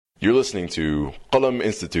You're listening to Qalam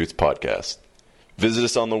Institute's podcast. Visit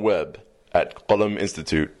us on the web at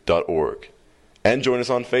qalaminstitute.org and join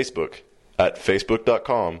us on Facebook at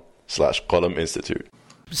facebook.com/Qalam Institute.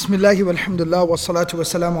 Bismillahi walhamdulillah wa salatu wa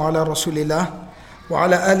salamu ala rasulillah wa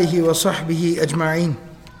ala alihi wa sahbihi ajma'een.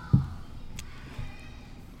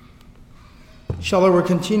 Inshallah, we're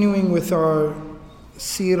continuing with our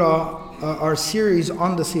Sīrah, our series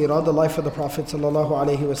on the Sīrah, the life of the Prophet sallallahu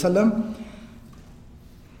alaihi wasallam.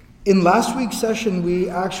 In last week's session, we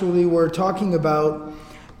actually were talking about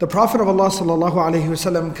the Prophet of Allah sallallahu alaihi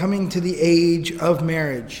wasallam coming to the age of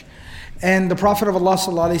marriage, and the Prophet of Allah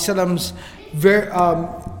sallallahu alaihi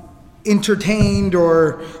wasallam's entertained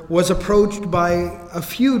or was approached by a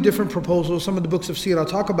few different proposals. Some of the books of Sīrah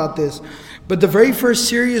talk about this, but the very first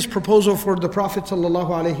serious proposal for the Prophet sallallahu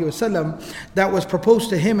alaihi wasallam that was proposed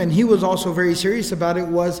to him, and he was also very serious about it,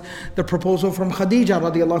 was the proposal from Khadijah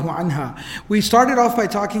radiallahu anha. We started off by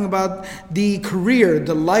talking about the career,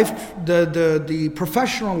 the life, the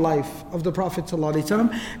professional life of the Prophet sallallahu alaihi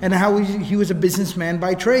wasallam, and how he was a businessman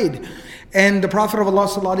by trade. And the Prophet of Allah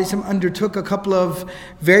sallallahu alaihi wasallam undertook a couple of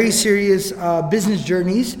very serious business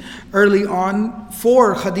journeys early on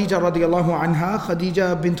for Khadijah radiallahu anha,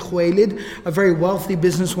 Khadijah bint Khuwaylid, a very wealthy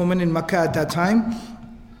businesswoman in Mecca at that time.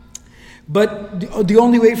 But the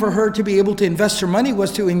only way for her to be able to invest her money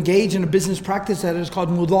was to engage in a business practice that is called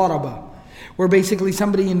mudaraba, where basically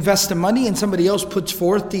somebody invests the money and somebody else puts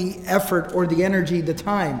forth the effort or the energy, the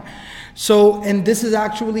time. So, and this is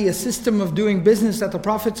actually a system of doing business that the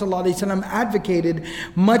Prophet ﷺ advocated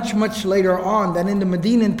much later on, that in the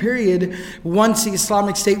Medinan period, once the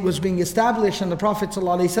Islamic State was being established and the Prophet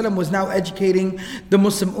ﷺ was now educating the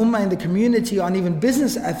Muslim Ummah and the community on even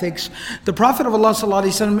business ethics, the Prophet of Allah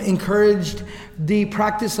ﷺ encouraged the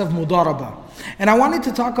practice of mudaraba. And I wanted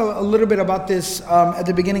to talk a little bit about this at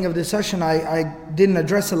the beginning of this session. I didn't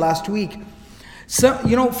address it last week. So,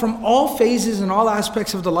 from all phases and all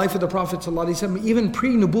aspects of the life of the Prophet ﷺ, even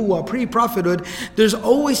pre-nubuwah, pre-prophethood, there's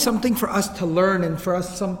always something for us to learn and for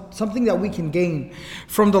us something that we can gain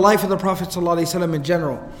from the life of the Prophet ﷺ in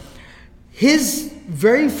general. His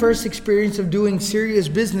very first experience of doing serious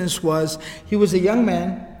business was, he was a young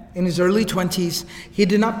man in his early 20s. He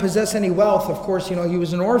did not possess any wealth. Of course, he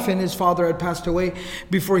was an orphan. His father had passed away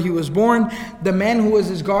before he was born. The man who was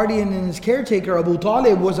his guardian and his caretaker, Abu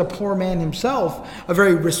Talib, was a poor man himself, a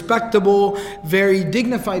very respectable, very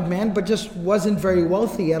dignified man, but just wasn't very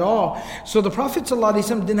wealthy at all. So the Prophet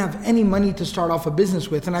ﷺ didn't have any money to start off a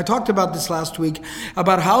business with. And I talked about this last week,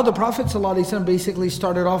 about how the Prophet ﷺ basically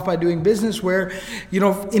started off by doing business where,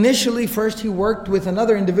 initially first he worked with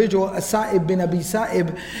another individual, As-Sa'ib bin Abi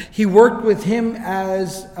Sa'ib. He worked with him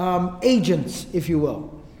as agents, if you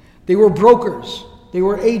will. They were brokers, they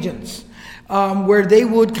were agents, where they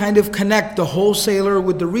would kind of connect the wholesaler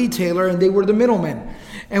with the retailer, and they were the middlemen.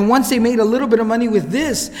 And once they made a little bit of money with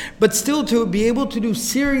this, but still to be able to do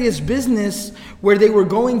serious business where they were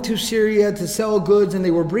going to Syria to sell goods and they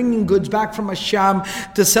were bringing goods back from Asham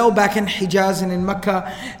to sell back in Hijaz and in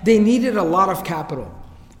Mecca, they needed a lot of capital.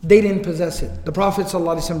 They didn't possess it. The Prophet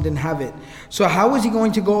ﷺ didn't have it. So how was he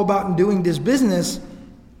going to go about in doing this business?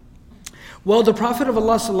 Well, the Prophet of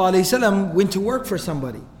Allah ﷺ went to work for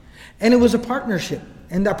somebody. And it was a partnership.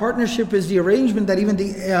 And that partnership is the arrangement that even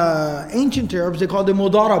the ancient Arabs, they called it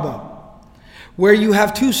mudaraba, where you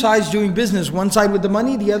have two sides doing business, one side with the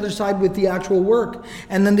money, the other side with the actual work.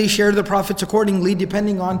 And then they share the profits accordingly,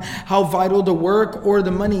 depending on how vital the work or the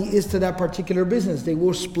money is to that particular business. They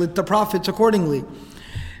will split the profits accordingly.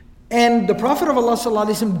 And the Prophet of Allah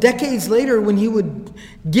ﷺ, decades later, when he would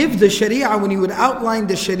give the Sharia, when he would outline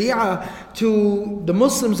the Sharia to the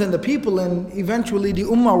Muslims and the people and eventually the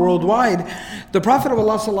Ummah worldwide, the Prophet of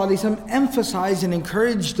Allah ﷺ emphasized and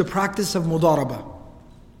encouraged the practice of mudaraba.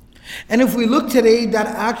 And if we look today, that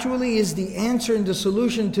actually is the answer and the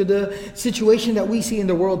solution to the situation that we see in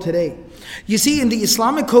the world today. You see, in the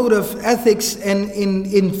Islamic code of ethics and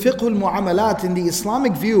in fiqh al-mu'amalat, in the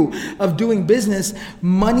Islamic view of doing business,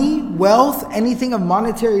 money, wealth, anything of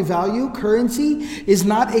monetary value, currency, is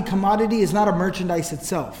not a commodity, is not a merchandise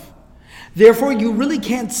itself. Therefore, you really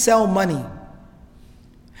can't sell money.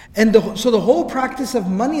 And so the whole practice of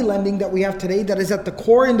money lending that we have today, that is at the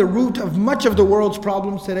core and the root of much of the world's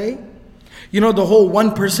problems today, the whole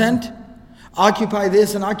 1%, occupy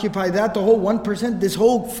this and occupy that, the whole 1%, this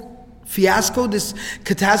whole fiasco, this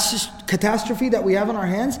catastrophe that we have on our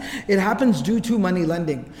hands, it happens due to money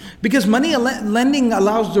lending. Because money lending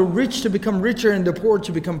allows the rich to become richer and the poor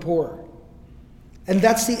to become poorer. And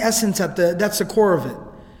that's the essence, that's the core of it.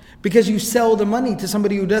 Because you sell the money to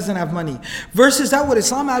somebody who doesn't have money. Versus that, what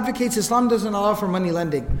Islam advocates, Islam doesn't allow for money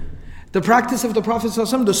lending. The practice of the Prophet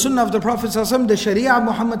ﷺ, the sunnah of the Prophet ﷺ, the sharia of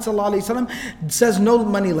Muhammad ﷺ says no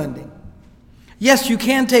money lending. Yes, you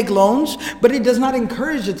can take loans, but it does not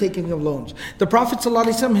encourage the taking of loans. The Prophet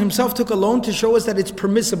ﷺ himself took a loan to show us that it's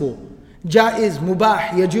permissible. Jaiz, mubah,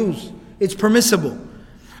 yajuz. It's permissible.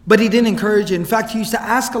 But he didn't encourage it. In fact, he used to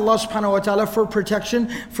ask Allah subhanahu wa ta'ala for protection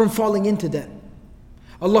from falling into debt.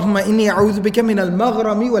 Allahumma inni a'udhu bika min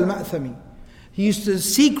al-maghrami wal-ma'thami. He used to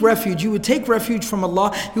seek refuge. He would take refuge from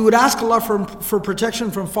Allah. He would ask Allah for protection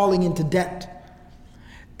from falling into debt.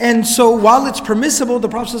 And so while it's permissible, the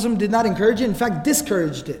Prophet ﷺ did not encourage it. In fact,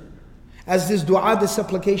 discouraged it. As this dua, this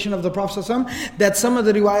supplication of the Prophet ﷺ, that some of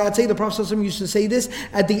the riwayat say the Prophet ﷺ used to say this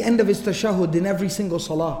at the end of his tashahhud in every single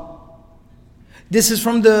salah. This is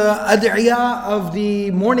from the ad'iyah of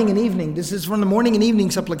the morning and evening. This is from the morning and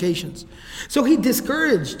evening supplications. So he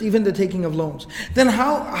discouraged even the taking of loans. Then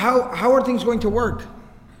how are things going to work?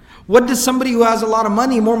 What does somebody who has a lot of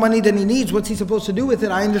money, more money than he needs, what's he supposed to do with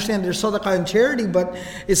it? I understand there's sadaqah and charity, but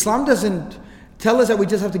Islam doesn't tell us that we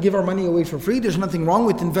just have to give our money away for free. There's nothing wrong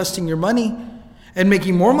with investing your money and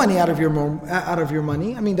making more money out of your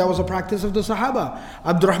money. I mean, that was a practice of the Sahaba.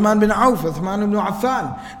 Abdurrahman bin Auf, Uthman ibn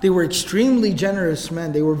Affan. They were extremely generous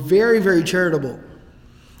men. They were very, very charitable.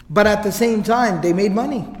 But at the same time, they made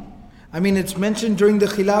money. I mean, it's mentioned during the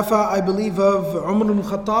Khilafah, I believe, of Umar ibn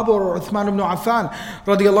Khattab or Uthman ibn Affan,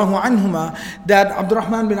 radiallahu anhuma, that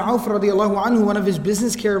Abdurrahman bin Auf, radiallahu anhu, one of his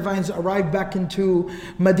business caravans arrived back into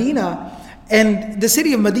Medina. And the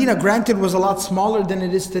city of Medina, granted, was a lot smaller than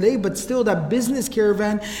it is today, but still that business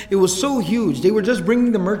caravan, it was so huge. They were just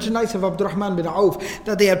bringing the merchandise of Abdurrahman bin Auf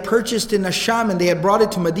that they had purchased in Asham and they had brought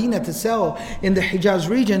it to Medina to sell in the Hijaz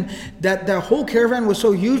region, that the whole caravan was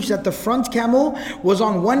so huge that the front camel was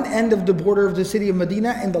on one end of the border of the city of Medina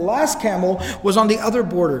and the last camel was on the other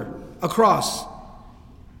border, across.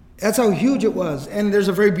 That's how huge it was. And there's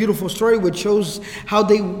a very beautiful story which shows how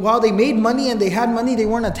while they made money and they had money, they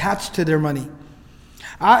weren't attached to their money.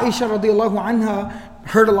 Aisha radiallahu anha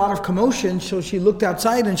heard a lot of commotion, so she looked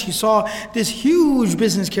outside and she saw this huge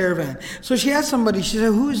business caravan. So she asked somebody, she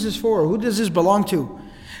said, who is this for? Who does this belong to?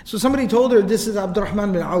 So somebody told her, this is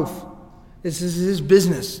Abdurrahman bin Auf. This is his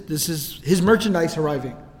business. This is his merchandise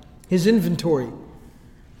arriving, his inventory.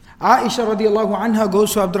 Aisha radiallahu anha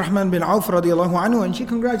goes to Abdurrahman bin Auf radiallahu anhu and she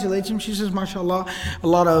congratulates him. She says, mashallah, a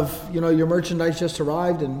lot of your merchandise just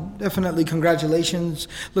arrived and definitely congratulations.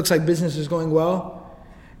 Looks like business is going well.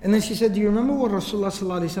 And then she said, do you remember what Rasulullah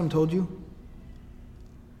sallallahu alaihi wasallam told you?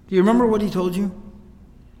 Do you remember what he told you?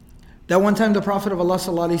 That one time the Prophet of Allah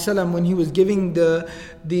sallallahu alaihi wasallam, when he was giving the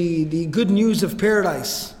good news of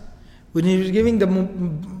paradise, when he was giving the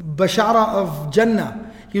bashara of Jannah,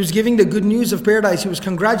 he was giving the good news of paradise. He was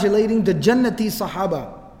congratulating the Jannati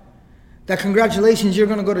Sahaba. That congratulations, you're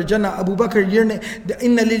going to go to Jannah. Abu Bakr,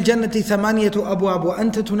 inna lil Jannati thamaniyatu abwab wa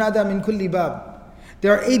anta tunada min kulli bab.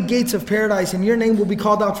 There are 8 gates of paradise and your name will be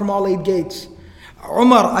called out from all 8 gates.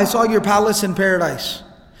 Umar, I saw your palace in paradise.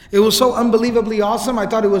 It was so unbelievably awesome, I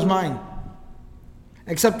thought it was mine.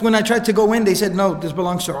 Except when I tried to go in, they said, no, this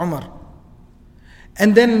belongs to Umar.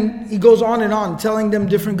 And then he goes on and on, telling them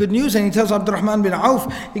different good news. And he tells Abdurrahman bin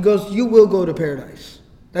Auf, he goes, you will go to paradise.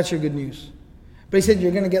 That's your good news. But he said,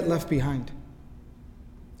 you're going to get left behind.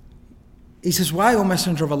 He says, why, O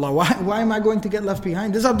Messenger of Allah? Why am I going to get left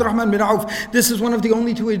behind? This is Abdurrahman bin Auf. This is one of the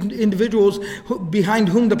only 2 individuals behind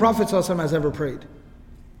whom the Prophet ﷺ has ever prayed.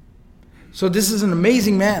 So this is an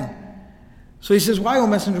amazing man. So he says, why, O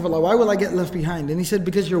Messenger of Allah? Why will I get left behind? And he said,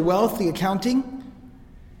 because your wealth, the accounting,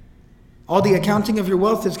 all the accounting of your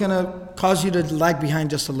wealth is going to cause you to lag behind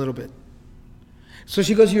just a little bit. So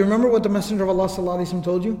she goes, you remember what the Messenger of Allah ﷺ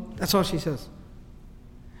told you? That's all she says.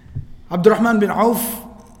 Abdurrahman bin Auf,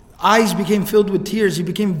 eyes became filled with tears. He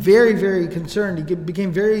became very, very concerned. He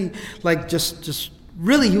became very,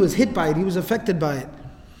 really he was hit by it. He was affected by it.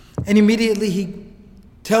 And immediately he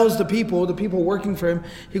tells the people working for him,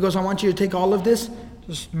 he goes, I want you to take all of this,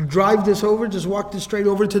 just drive this over, just walk this straight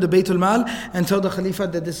over to the Baytul Mal and tell the Khalifa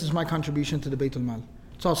that this is my contribution to the Baytul Mal.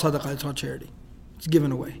 It's all sadaqah, it's all charity. It's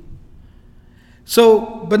given away.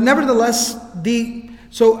 So, but nevertheless,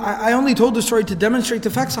 I only told the story to demonstrate the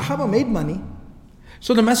fact Sahaba made money.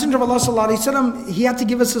 So the Messenger of Allah sallallahu alaihi wasallam, he had to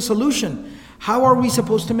give us a solution. How are we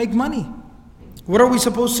supposed to make money? What are we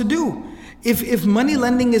supposed to do? If money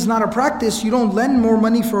lending is not a practice, you don't lend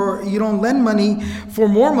money for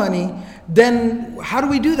more money, then how do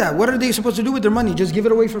we do that? What are they supposed to do with their money? Just give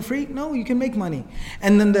it away for free? No, you can make money.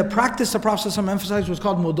 And then the practice the Prophet ﷺ emphasized was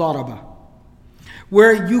called mudaraba,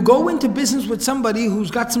 where you go into business with somebody who's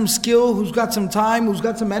got some skill, who's got some time, who's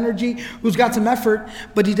got some energy, who's got some effort,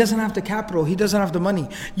 but he doesn't have the capital, he doesn't have the money.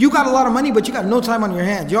 You got a lot of money, but you got no time on your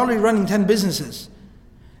hands. You're already running 10 businesses.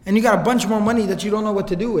 And you got a bunch more money that you don't know what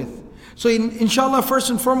to do with. So inshallah, first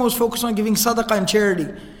and foremost, focus on giving sadaqah and charity.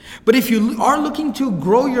 But if you are looking to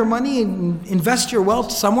grow your money and invest your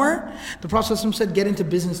wealth somewhere, the Prophet ﷺ said, get into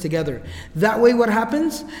business together. That way what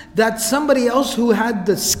happens? That somebody else who had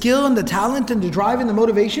the skill and the talent and the drive and the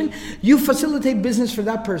motivation, you facilitate business for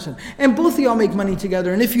that person. And both of y'all make money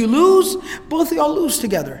together. And if you lose, both of y'all lose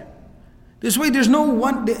together. This way there's no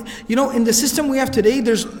one, in the system we have today,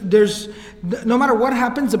 there's no matter what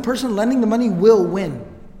happens, the person lending the money will win.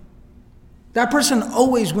 That person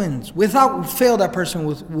always wins. Without fail, that person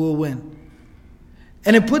will win.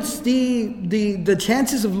 And it puts the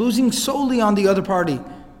chances of losing solely on the other party,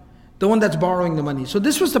 the one that's borrowing the money. So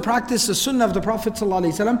this was the practice, the sunnah of the Prophet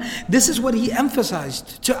ﷺ. This is what he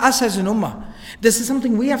emphasized to us as an ummah. This is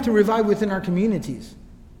something we have to revive within our communities.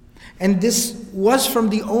 And this was from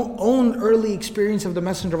the own early experience of the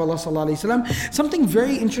Messenger of Allah ﷺ. Something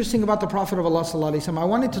very interesting about the Prophet of Allah ﷺ. I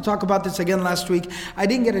wanted to talk about this again last week. I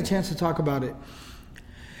didn't get a chance to talk about it.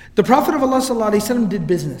 The Prophet of Allah ﷺ did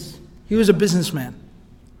business. He was a businessman.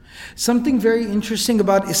 Something very interesting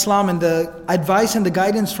about Islam and the advice and the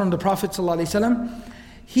guidance from the Prophet ﷺ,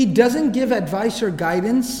 he doesn't give advice or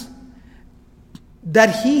guidance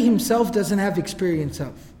that he himself doesn't have experience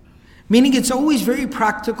of. Meaning it's always very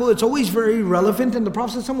practical, it's always very relevant, and the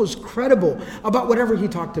Prophet ﷺ was credible about whatever he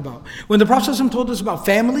talked about. When the Prophet ﷺ told us about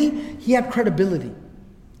family, he had credibility.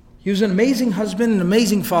 He was an amazing husband, an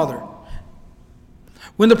amazing father.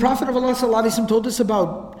 When the Prophet of Allah ﷺ told us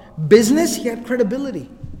about business, he had credibility.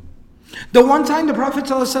 The one time the Prophet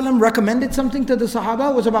ﷺ recommended something to the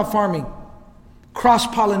Sahaba was about farming,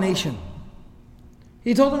 cross-pollination.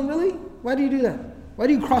 He told them, really? Why do you do that? Why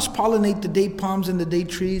do you cross-pollinate the date palms and the date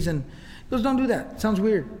trees? And he goes, don't do that. It sounds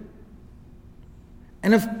weird.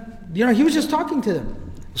 And if, he was just talking to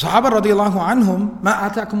them. Sahaba radiallahu anhum, ma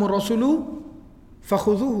atakum rasulu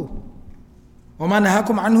fakhuduhu. Wa ma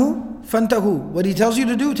nahakum anhu fantahu. What he tells you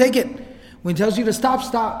to do, take it. When he tells you to stop,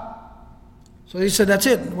 stop. So they said, that's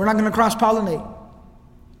it. We're not going to cross-pollinate.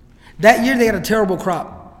 That year they had a terrible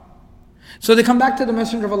crop. So they come back to the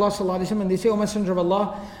Messenger of Allah sallallahu alaihi wasallam and they say, O Messenger of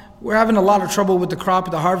Allah, we're having a lot of trouble with the crop,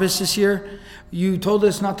 the harvest this year. You told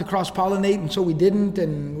us not to cross-pollinate, and so we didn't,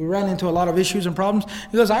 and we ran into a lot of issues and problems.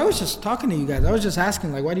 He goes, I was just talking to you guys. I was just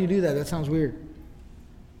asking, why do you do that? That sounds weird.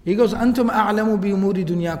 He goes, Antum a'lamu bi umuri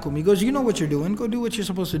dunyakum. He goes, you know what you're doing. Go do what you're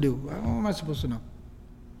supposed to do. What am I supposed to know?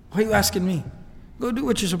 Why are you asking me? Go do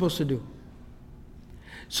what you're supposed to do.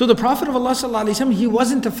 So the Prophet of Allah ﷺ, he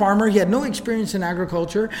wasn't a farmer, he had no experience in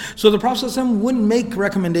agriculture, so the Prophet ﷺ wouldn't make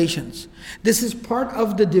recommendations. This is part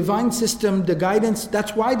of the divine system, the guidance.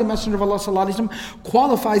 That's why the Messenger of Allah ﷺ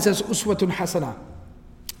qualifies as Uswatun Hasana.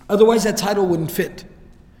 Otherwise that title wouldn't fit.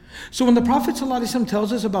 So when the Prophet ﷺ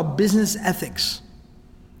tells us about business ethics,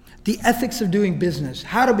 the ethics of doing business,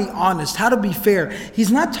 how to be honest, how to be fair,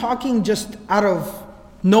 he's not talking just out of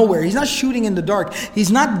nowhere. He's not shooting in the dark.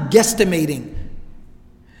 He's not guesstimating.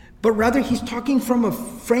 But rather he's talking from a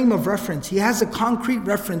frame of reference. He has a concrete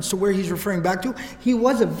reference to where he's referring back to. He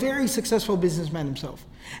was a very successful businessman himself.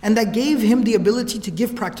 And that gave him the ability to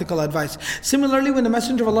give practical advice. Similarly, when the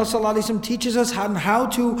Messenger of Allah ﷺ teaches us how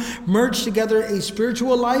to merge together a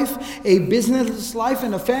spiritual life, a business life,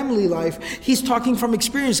 and a family life, he's talking from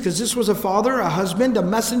experience, because this was a father, a husband, a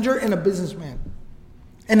messenger, and a businessman.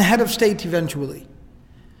 And a head of state eventually.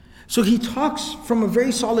 So he talks from a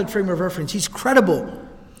very solid frame of reference. He's credible.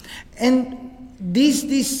 And these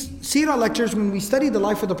Sīrah lectures, when we study the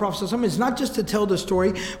life of the Prophet ﷺ, is not just to tell the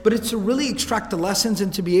story, but it's to really extract the lessons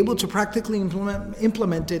and to be able to practically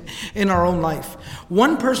implement it in our own life.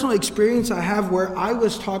 One personal experience I have where I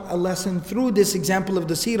was taught a lesson through this example of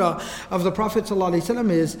the Sīrah of the Prophet ﷺ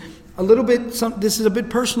is a little bit, this is a bit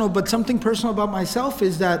personal, but something personal about myself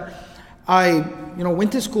is that I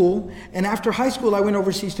went to school, and after high school I went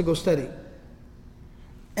overseas to go study.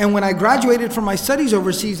 And when I graduated from my studies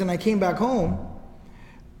overseas and I came back home,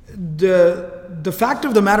 the fact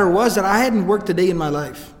of the matter was that I hadn't worked a day in my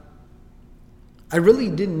life. I really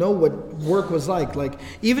didn't know what work was like. Like,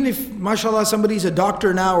 even if, mashallah, somebody's a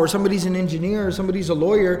doctor now, or somebody's an engineer, or somebody's a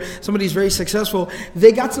lawyer, somebody's very successful,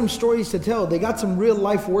 they got some stories to tell. They got some real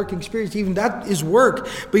life work experience. Even that is work.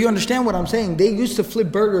 But you understand what I'm saying. They used to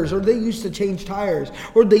flip burgers, or they used to change tires,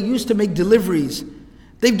 or they used to make deliveries.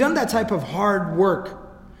 They've done that type of hard work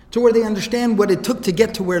to where they understand what it took to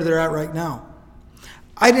get to where they're at right now.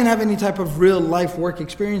 I didn't have any type of real life work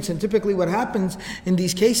experience. And typically what happens in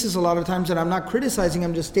these cases a lot of times, and I'm not criticizing,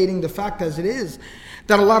 I'm just stating the fact as it is,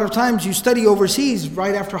 that a lot of times you study overseas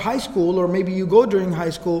right after high school, or maybe you go during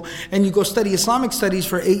high school and you go study Islamic studies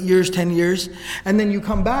for 8 years, 10 years, and then you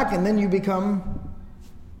come back and then you become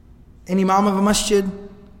an imam of a masjid,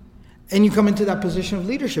 and you come into that position of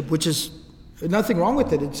leadership, which is nothing wrong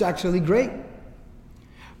with it. It's actually great.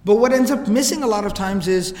 But what ends up missing a lot of times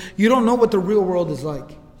is you don't know what the real world is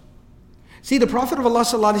like. See, the Prophet of Allah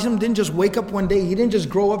ﷺ didn't just wake up one day. He didn't just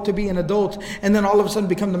grow up to be an adult and then all of a sudden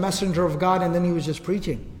become the messenger of God and then he was just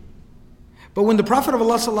preaching. But when the Prophet of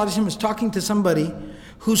Allah ﷺ is talking to somebody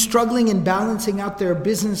who's struggling in balancing out their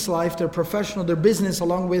business life, their professional, their business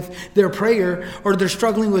along with their prayer, or they're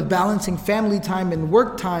struggling with balancing family time and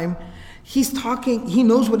work time, he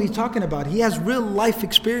knows what he's talking about. He has real life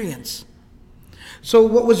experience. So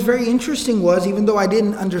what was very interesting was, even though I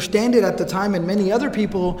didn't understand it at the time, and many other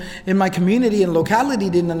people in my community and locality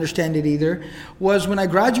didn't understand it either, was when I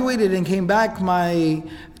graduated and came back,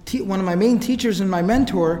 one of my main teachers and my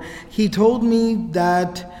mentor, he told me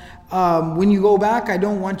that when you go back, I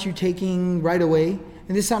don't want you taking right away,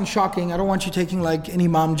 and this sounds shocking, I don't want you taking like an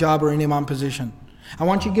imam job or an imam position. I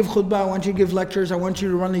want you to give khutbah, I want you to give lectures, I want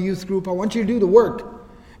you to run a youth group, I want you to do the work,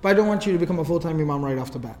 but I don't want you to become a full-time imam right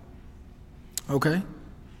off the bat. Okay.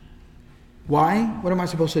 Why? What am I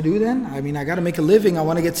supposed to do then? I mean, I got to make a living. I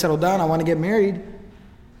want to get settled down. I want to get married.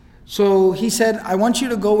 So he said, I want you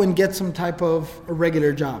to go and get some type of a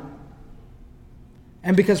regular job.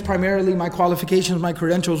 And because primarily my qualifications, my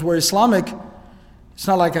credentials were Islamic, it's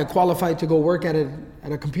not like I qualified to go work at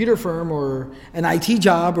a computer firm or an IT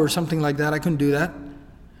job or something like that. I couldn't do that.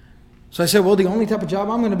 So I said, well, the only type of job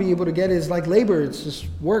I'm going to be able to get is like labor. It's just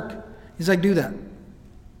work. He's like, do that.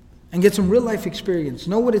 And get some real life experience.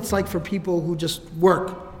 Know what it's like for people who just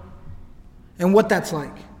work. And what that's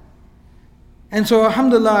like. And so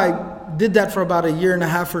alhamdulillah, I did that for about 1.5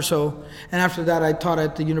 years or so. And after that I taught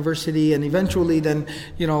at the university and eventually then,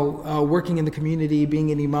 working in the community, being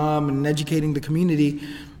an imam and educating the community.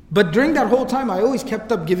 But during that whole time I always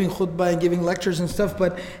kept up giving khutbah and giving lectures and stuff.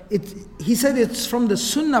 But he said it's from the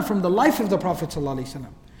sunnah, from the life of the Prophet ﷺ.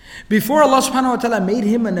 Before Allah subhanahu wa ta'ala made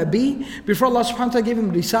him a nabi, before Allah subhanahu wa ta'ala gave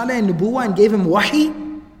him risalah and nubuwah and gave him wahi,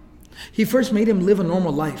 He first made him live a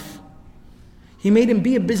normal life. He made him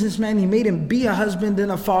be a businessman, He made him be a husband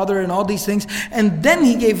and a father and all these things, and then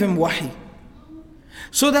He gave him wahi.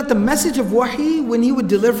 So that the message of wahi, when He would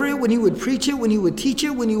deliver it, when He would preach it, when He would teach it,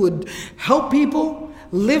 when He would help people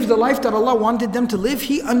live the life that Allah wanted them to live,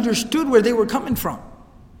 He understood where they were coming from.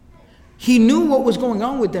 He knew what was going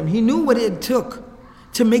on with them. He knew what it took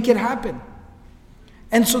to make it happen.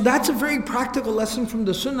 And so that's a very practical lesson from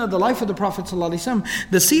the sunnah, the life of the Prophet ﷺ,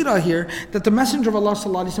 the Sīrah here, that the Messenger of Allah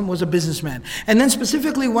ﷺ was a businessman. And then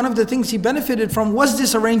specifically one of the things he benefited from was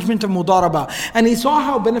this arrangement of mudaraba. And he saw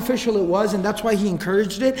how beneficial it was, and that's why he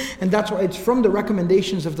encouraged it, and that's why it's from the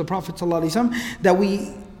recommendations of the Prophet ﷺ that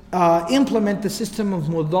we implement the system of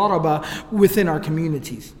mudaraba within our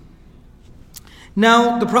communities.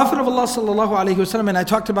 Now, the Prophet of Allah ﷺ, and I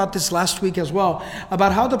talked about this last week as well,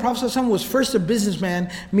 about how the Prophet ﷺ was first a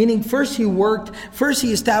businessman, meaning first he worked, first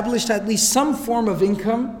he established at least some form of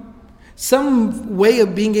income, some way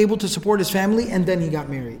of being able to support his family, and then he got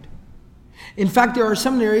married. In fact, there are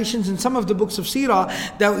some narrations in some of the books of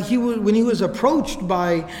Sīrah that when he was approached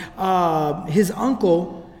by his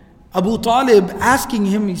uncle, Abu Talib, asking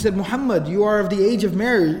him, he said, Muhammad, you are of the age of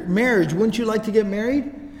marriage, wouldn't you like to get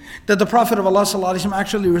married? That the Prophet of Allah ﷺ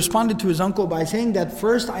actually responded to his uncle by saying that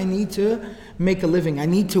first I need to make a living.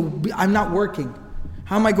 I'm not working.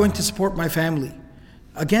 How am I going to support my family?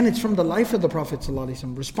 Again, it's from the life of the Prophet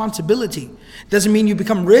ﷺ. Responsibility. Doesn't mean you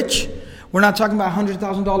become rich. We're not talking about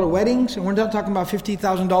 $100,000 weddings, and we're not talking about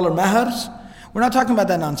 $50,000 mahars. We're not talking about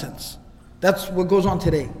that nonsense. That's what goes on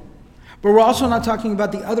today. But we're also not talking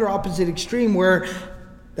about the other opposite extreme where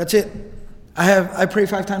that's it. I pray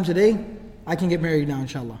 5 times a day. I can get married now,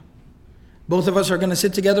 inshallah. Both of us are going to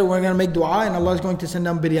sit together, we're going to make dua, and Allah is going to send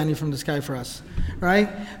down biryani from the sky for us. Right?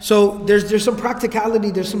 So there's some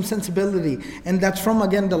practicality, there's some sensibility. And that's from,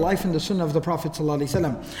 again, the life and the sunnah of the Prophet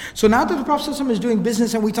ﷺ. So now that the Prophet ﷺ is doing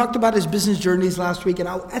business, and we talked about his business journeys last week, and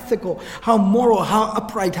how ethical, how moral, how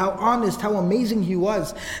upright, how honest, how amazing he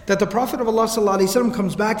was, that the Prophet of Allah ﷺ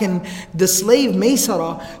comes back, and the slave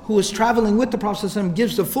Maysara, who was traveling with the Prophet ﷺ,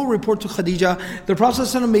 gives the full report to Khadijah. The Prophet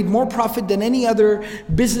ﷺ made more profit than any other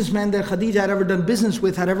businessman that Khadijah had ever done business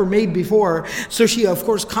with, had ever made before. So she, of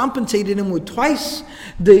course, compensated him with twice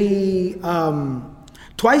the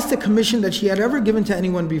commission that she had ever given to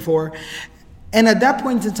anyone before. And at that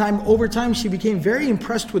point in time, over time, she became very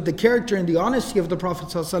impressed with the character and the honesty of the Prophet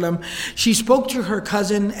ﷺ. She spoke to her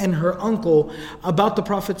cousin and her uncle about the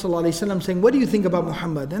Prophet ﷺ, saying, what do you think about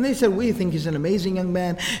Muhammad? And they said, we think he's an amazing young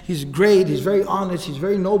man. He's great. He's very honest. He's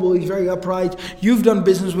very noble. He's very upright. You've done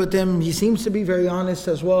business with him. He seems to be very honest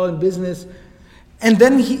as well in business. And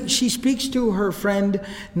then she speaks to her friend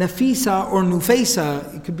Nafisa or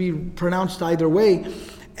Nufaisa. It could be pronounced either way.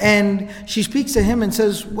 And she speaks to him and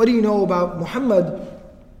says, what do you know about Muhammad?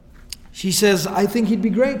 She says, I think he'd be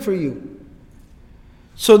great for you.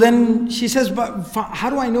 So then she says, but how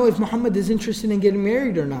do I know if Muhammad is interested in getting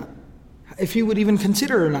married or not? If he would even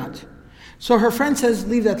consider or not? So her friend says,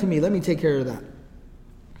 leave that to me, let me take care of that.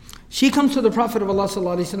 She comes to the Prophet of Allah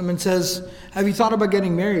ﷺ and says, have you thought about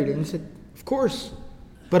getting married? And he said, of course.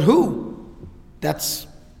 But who?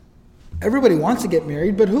 Everybody wants to get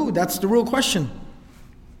married, but who? That's the real question.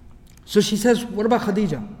 So she says, what about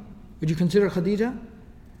Khadijah? Would you consider Khadijah?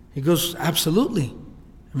 He goes, absolutely.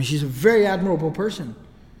 I mean, she's a very admirable person.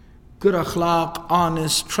 Good akhlaq,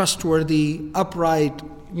 honest, trustworthy, upright,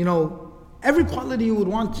 every quality you would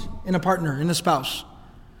want in a partner, in a spouse.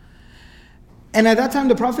 And at that time,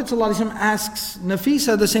 the Prophet ﷺ asks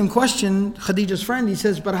Nafisa the same question, Khadijah's friend. He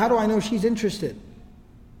says, but how do I know she's interested?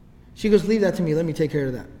 She goes, leave that to me, let me take care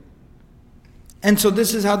of that. And so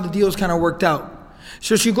this is how the deal's kind of worked out.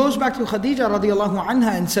 So she goes back to Khadijah radiallahu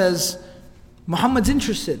anha and says, Muhammad's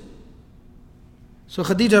interested. So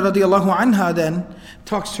Khadijah radiallahu anha then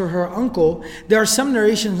talks to her uncle. There are some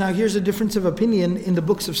narrations, now here's a difference of opinion in the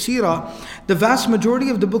books of Sīrah. The vast majority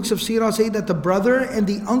of the books of Sīrah say that the brother and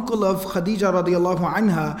the uncle of Khadijah radiallahu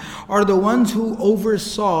anha are the ones who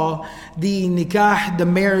oversaw the nikah, the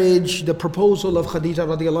marriage, the proposal of Khadijah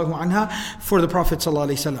radiallahu anha for the Prophet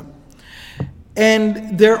sallallahu alaihi wasallam.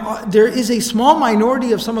 And there is a small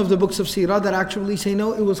minority of some of the books of Sīrah that actually say,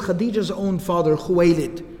 no, it was Khadijah's own father,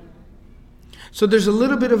 Khuwaylid. So there's a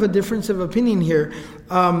little bit of a difference of opinion here.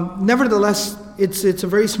 Nevertheless, it's a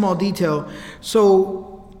very small detail.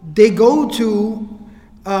 So they go to,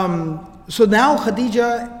 so now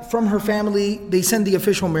Khadijah, from her family, they send the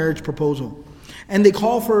official marriage proposal. And they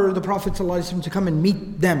call for the Prophet ﷺ to come and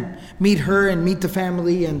meet her and meet the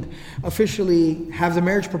family and officially have the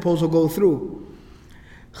marriage proposal go through.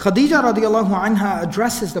 Khadijah radiallahu anha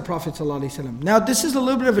addresses the Prophet ﷺ. Now this is a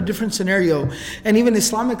little bit of a different scenario, and even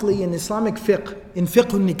Islamically, in Islamic fiqh, in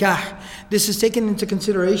fiqh nikah, this is taken into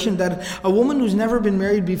consideration that a woman who's never been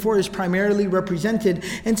married before is primarily represented,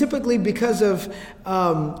 and typically because of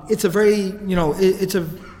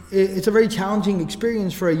it's a very challenging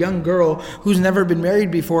experience for a young girl who's never been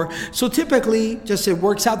married before. So typically, just it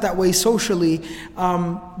works out that way socially,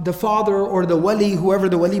 the father or the wali, whoever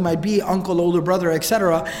the wali might be, uncle, older brother,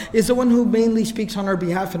 etc., is the one who mainly speaks on her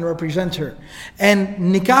behalf and represents her.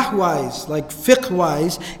 And nikah-wise, like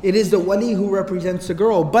fiqh-wise, it is the wali who represents the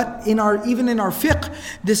girl. But even in our fiqh,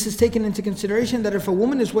 this is taken into consideration that if a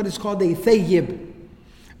woman is what is called a thayyib,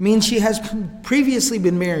 means she has previously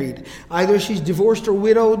been married. Either she's divorced or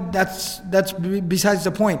widowed, that's besides the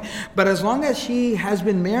point. But as long as she has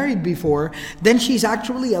been married before, then she's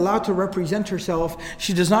actually allowed to represent herself.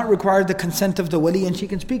 She does not require the consent of the wali, and she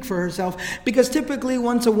can speak for herself. Because typically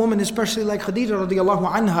once a woman, especially like Khadijah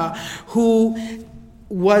radiallahu anha,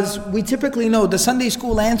 we typically know, the Sunday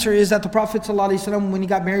school answer is that the Prophet ﷺ, when he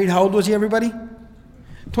got married, how old was he, everybody?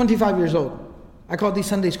 25 years old. I call these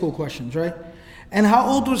Sunday school questions, right? And how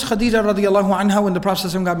old was Khadijah radiallahu anha when the Prophet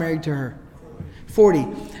ﷺ got married to her? 40.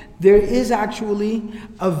 There is actually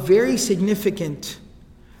a very significant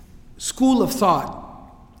school of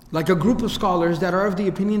thought, like a group of scholars that are of the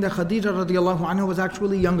opinion that Khadijah radiallahu anha was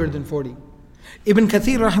actually younger than 40. Ibn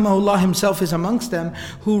Kathir rahimahullah himself is amongst them,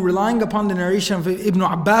 who, relying upon the narration of Ibn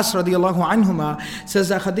Abbas radiallahu anhuma, says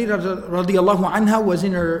that Khadijah radiallahu anha was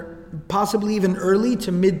in her possibly even early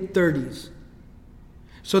to mid-30s.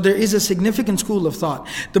 So there is a significant school of thought.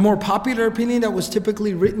 The more popular opinion that was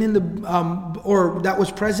typically written in or that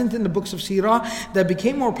was present in the books of Sīrah, that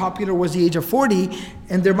became more popular, was the age of 40,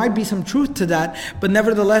 and there might be some truth to that, but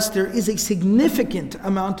nevertheless there is a significant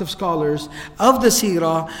amount of scholars of the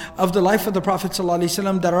Sīrah, of the life of the Prophet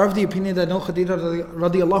ﷺ, that are of the opinion that no, Khadijah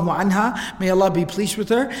radiallahu anha, may Allah be pleased with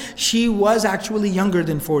her, she was actually younger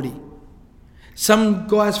than 40. Some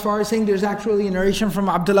go as far as saying there's actually a narration from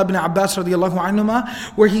Abdullah ibn Abbas radiallahu anhuma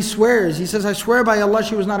where he swears, he says, I swear by Allah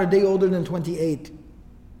she was not a day older than 28.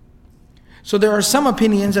 So there are some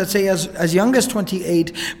opinions that say as young as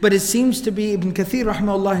 28, but it seems to be, Ibn Kathir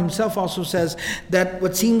rahimahullah himself also says that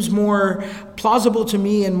what seems more plausible to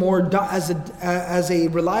me and more as a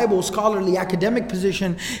reliable scholarly academic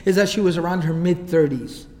position is that she was around her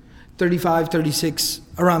mid-30s. 35, 36,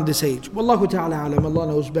 around this age. Wallahu ta'ala alam, Allah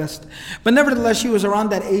knows best. But nevertheless, she was around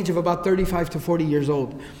that age of about 35 to 40 years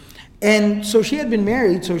old. And so she had been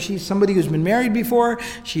married, so she's somebody who's been married before.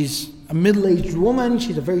 She's a middle-aged woman.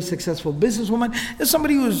 She's a very successful businesswoman. As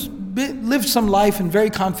somebody who's lived some life and very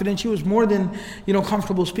confident, she was more than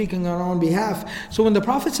comfortable speaking on her own behalf. So when the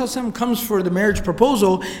Prophet ﷺ comes for the marriage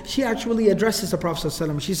proposal, she actually addresses the Prophet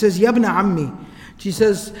ﷺ. She says, Yabna Ammi. She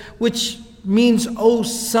says, which means, "O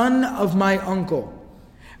son of my uncle."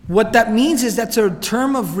 What that means is that's a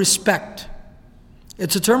term of respect.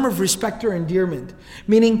 It's a term of respect or endearment.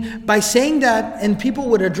 Meaning, by saying that, and people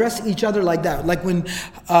would address each other like that. Like when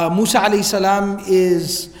Musa alayhi salam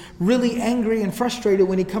is really angry and frustrated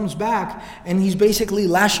when he comes back, and he's basically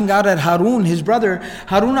lashing out at Harun, his brother.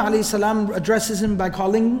 Harun alayhi salam addresses him by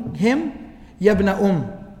calling him Yabna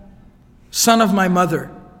son of my mother.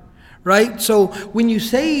 Right? So when you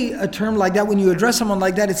say a term like that, when you address someone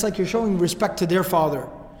like that, it's like you're showing respect to their father,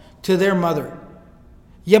 to their mother.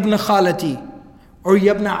 Yabna khalati. Or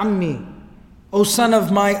Yabna Ammi, O son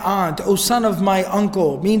of my aunt, O son of my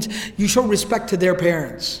uncle, means you show respect to their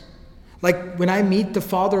parents. Like when I meet the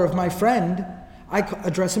father of my friend, I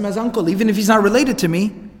address him as uncle. Even if he's not related to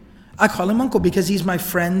me, I call him uncle because he's my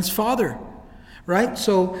friend's father. Right?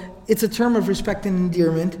 So it's a term of respect and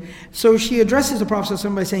endearment. So she addresses the Prophet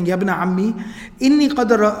ﷺ by saying, Yabna Ammi, inni qad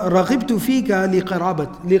raghibtu fika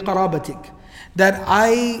liqarabatik. That I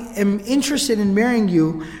am interested in marrying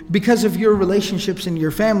you because of your relationships in your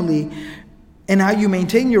family and how you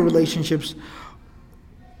maintain your relationships.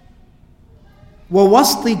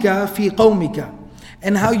 وَوَسْطِكَ فِي قَوْمِكَ,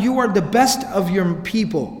 and how you are the best of your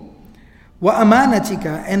people. وَأَمَانَتِكَ,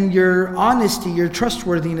 and your honesty, your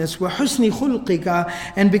trustworthiness. وَحُسْنِ خُلْقِكَ,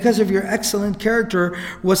 and because of your excellent character.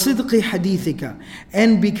 وَصِدْقِ حَدِيثِكَ,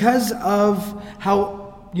 and because of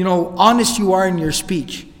how honest you are in your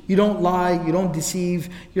speech. You don't lie, you don't deceive.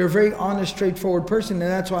 You're a very honest, straightforward person,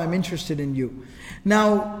 and that's why I'm interested in you.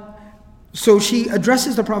 Now, so she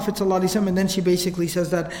addresses the Prophet ﷺ, and then she basically says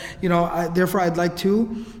that, therefore I'd like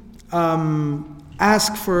to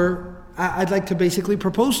I'd like to basically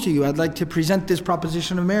propose to you. I'd like to present this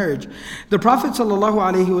proposition of marriage. The Prophet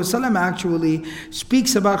ﷺ actually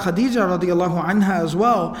speaks about Khadijah radiallahu anha as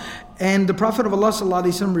well. And the Prophet of Allah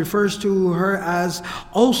ﷺ refers to her as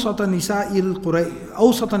أوسط نساء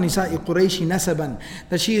قريش نسبا,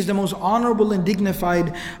 that she is the most honorable and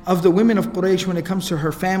dignified of the women of Quraysh when it comes to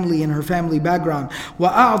her family and her family background.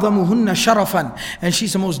 وأعظمهن شرفا, and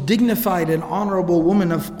she's the most dignified and honorable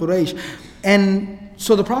woman of Quraysh. And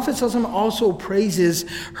so the Prophet ﷺ also praises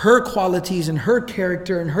her qualities and her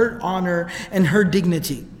character and her honor and her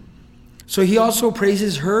dignity. So he also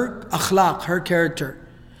praises her akhlaq, her character.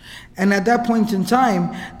 And at that point in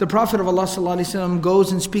time, the Prophet of Allah ﷺ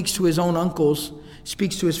goes and speaks to his own uncles,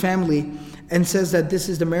 speaks to his family, and says that this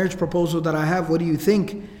is the marriage proposal that I have. What do you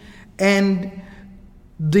think? And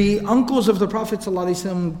the uncles of the Prophet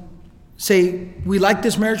ﷺ say, we like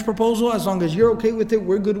this marriage proposal. As long as you're okay with it,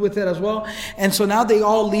 we're good with it as well. And so now they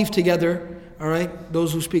all leave together. All right,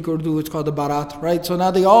 those who speak Urdu, it's called the barat, right? So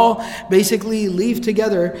now they all basically leave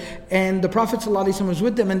together, and the Prophet ﷺ was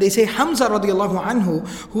with them, and they say Hamza radiallahu anhu,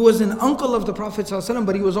 who was an uncle of the Prophet ﷺ,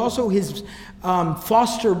 but he was also his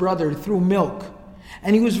foster brother through milk.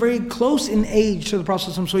 And he was very close in age to the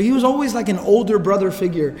Prophet ﷺ. So he was always like an older brother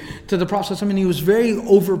figure to the Prophet ﷺ, and he was very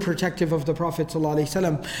overprotective of the Prophet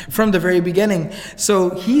ﷺ from the very beginning. So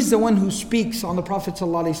he's the one who speaks on the Prophet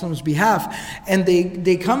ﷺ's behalf. And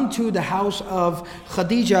they come to the house of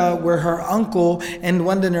Khadijah, where her uncle, and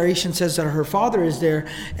one of the narration says that her father is there.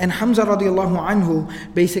 And Hamza radiallahu anhu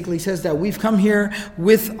basically says that we've come here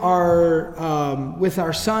with our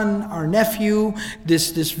son, our nephew,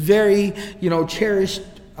 this very cherished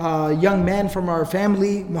young man from our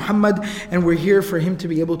family, Muhammad, and we're here for him to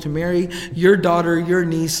be able to marry your daughter, your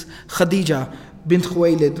niece, Khadijah bint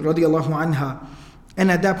Khuwaylid radiallahu anha. And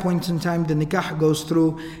at that point in time, the nikah goes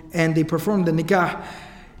through, and they perform the nikah.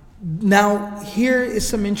 Now, here is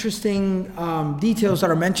some interesting details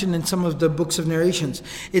that are mentioned in some of the books of narrations.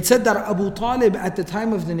 It said that Abu Talib, at the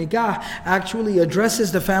time of the nikah, actually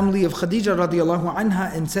addresses the family of Khadijah radiallahu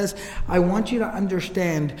anha and says, I want you to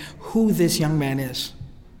understand who this young man is.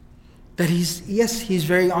 That he's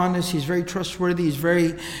very honest, he's very trustworthy, he's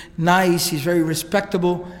very nice, he's very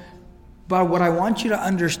respectable. But what I want you to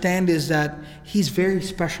understand is that he's very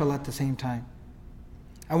special at the same time.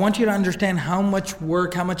 I want you to understand how much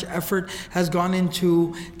work, how much effort has gone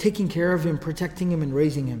into taking care of him, protecting him, and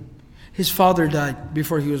raising him. His father died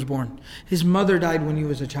before he was born. His mother died when he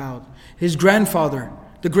was a child. His grandfather,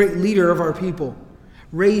 the great leader of our people,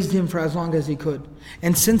 raised him for as long as he could.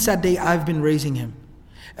 And since that day, I've been raising him.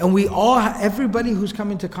 And everybody who's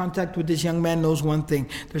come into contact with this young man knows one thing.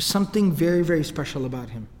 There's something very, very special about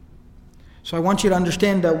him. So I want you to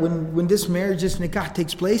understand that when this marriage, this nikah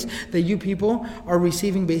takes place, that you people are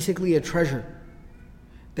receiving basically a treasure.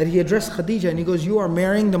 That he addressed Khadijah and he goes, you are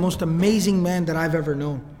marrying the most amazing man that I've ever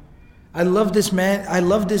known. I love this man, I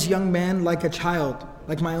love this young man like a child,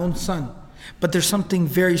 like my own son. But there's something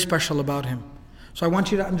very special about him. So I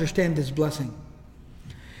want you to understand this blessing.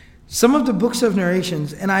 Some of the books of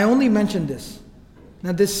narrations, and I only mentioned this.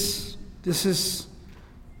 Now this is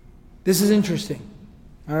interesting.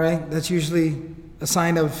 All right, that's usually a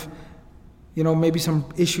sign of, maybe some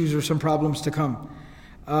issues or some problems to come.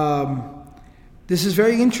 This is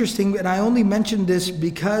very interesting, and I only mentioned this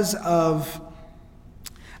because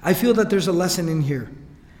I feel that there's a lesson in here.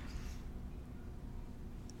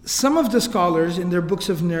 Some of the scholars in their books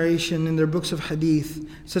of narration, in their books of hadith,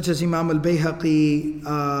 such as Imam al-Bayhaqi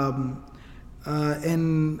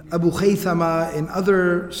and Abu Khaythama and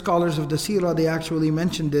other scholars of the Sīrah, they actually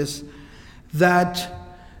mentioned this, that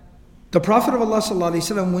the Prophet of Allah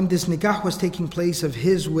ﷺ, when this nikah was taking place of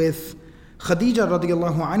his with Khadijah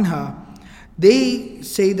radiallahu anha, they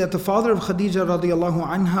say that the father of Khadijah radiallahu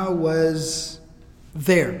anha was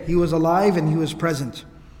there. He was alive and he was present.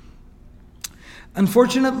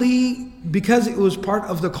 Unfortunately, because it was part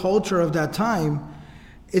of the culture of that time,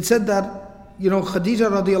 it said that, Khadijah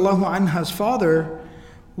radiallahu anha's father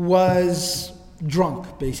was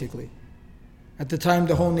drunk, basically. At the time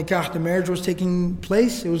the whole nikah, the marriage was taking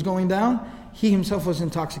place, it was going down, he himself was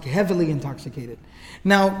intoxicated, heavily intoxicated.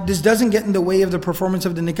 Now, this doesn't get in the way of the performance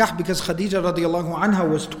of the nikah because Khadijah radiallahu anha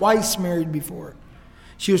was twice married before.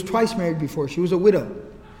 She was twice married before. She was a widow.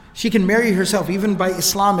 She can marry herself. Even by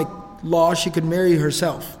Islamic law, she could marry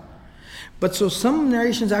herself. But so some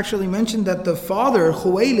narrations actually mention that the father,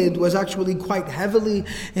 Khuwaylid, was actually quite heavily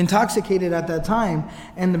intoxicated at that time.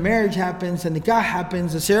 And the marriage happens, and the nikah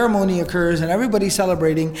happens, the ceremony occurs, and everybody's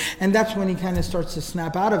celebrating. And that's when he kind of starts to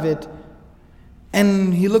snap out of it.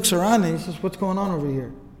 And he looks around and he says, what's going on over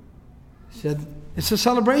here? He said, it's a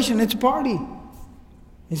celebration, it's a party.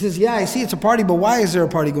 He says, yeah, I see it's a party, but why is there a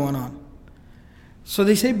party going on? So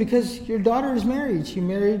they say, because your daughter is married. She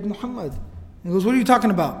married Muhammad. He goes, what are you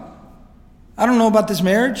talking about? I don't know about this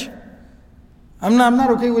marriage. I'm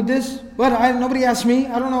not okay with this. What? Nobody asked me.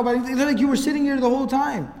 I don't know about it. It's like you were sitting here the whole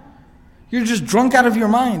time. You're just drunk out of your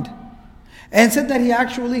mind. And said that he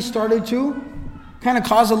actually started to kind of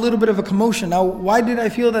cause a little bit of a commotion. Now, why did I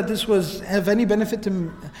feel that this was of any benefit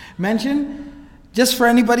to mention? Just for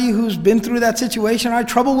anybody who's been through that situation, our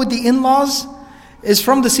trouble with the in-laws is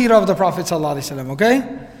from the Sīrah of the Prophet ﷺ,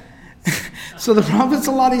 okay? So the Prophet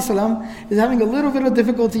ﷺ is having a little bit of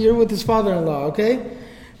difficulty here with his father-in-law, okay?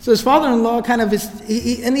 So his father-in-law kind of is,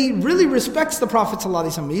 he really respects the Prophet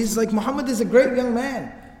ﷺ. He's like, Muhammad is a great young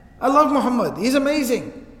man. I love Muhammad. He's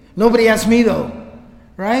amazing. Nobody asked me though,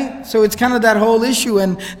 right? So it's kind of that whole issue.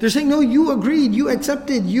 And they're saying, no, you agreed, you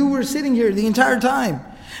accepted, you were sitting here the entire time.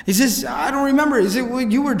 He says, I don't remember. He said, well,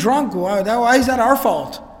 you were drunk. Why is that our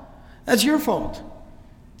fault? That's your fault.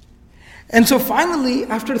 And so finally,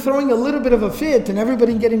 after throwing a little bit of a fit and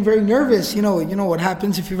everybody getting very nervous, you know what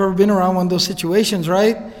happens if you've ever been around one of those situations,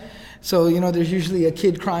 right? So, there's usually a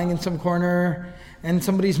kid crying in some corner and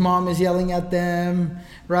somebody's mom is yelling at them,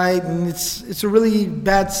 right? And it's a really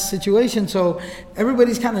bad situation. So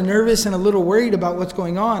everybody's kind of nervous and a little worried about what's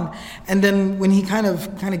going on. And then when he kind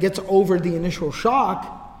of gets over the initial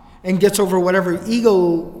shock and gets over whatever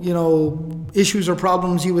ego, issues or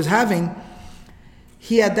problems he was having,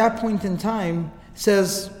 he at that point in time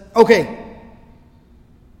says, okay,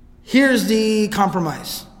 here's the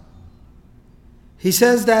compromise. He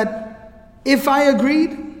says that if I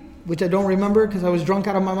agreed, which I don't remember because I was drunk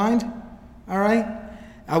out of my mind, all right?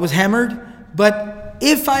 I was hammered. But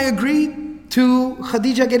if I agreed to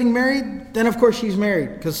Khadijah getting married, then of course she's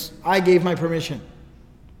married because I gave my permission.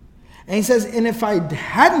 And he says, and if I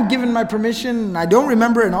hadn't given my permission, I don't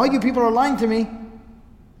remember, and all you people are lying to me,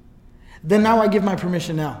 then now I give my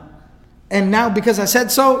permission now. And now because I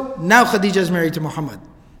said so, now Khadijah is married to Muhammad.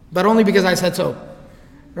 But only because I said so.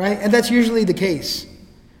 Right? And that's usually the case.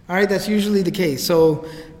 Alright, that's usually the case. So,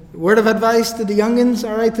 word of advice to the youngins,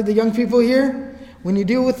 alright, to the young people here. When you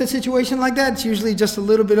deal with a situation like that, it's usually just a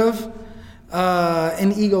little bit of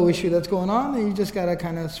an ego issue that's going on. And you just got to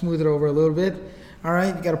kind of smooth it over a little bit.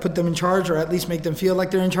 Alright, you got to put them in charge or at least make them feel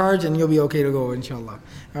like they're in charge and you'll be okay to go, inshallah.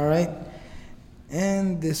 Alright?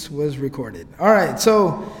 And this was recorded. All right,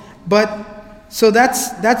 so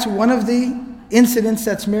that's one of the incidents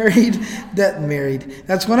that's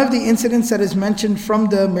That's one of the incidents that is mentioned from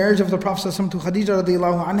the marriage of the Prophet ﷺ to Khadijah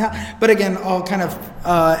radiallahu anha. But again, I'll kind of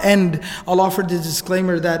I'll offer the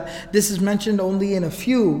disclaimer that this is mentioned only in a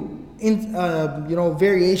few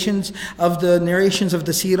variations of the narrations of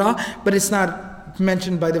the Sīrah, but it's not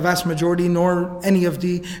mentioned by the vast majority nor any of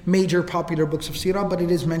the major popular books of Sīrah, but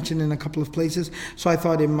it is mentioned in a couple of places. So I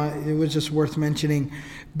thought it was just worth mentioning.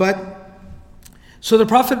 But so that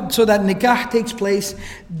nikah takes place,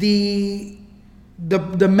 the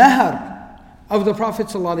mahar of the Prophet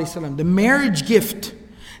ﷺ, the marriage gift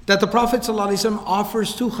that the Prophet ﷺ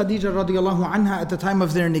offers to Khadijah radiallahu anha at the time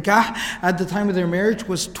of their nikah, at the time of their marriage,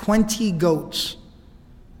 was 20 goats.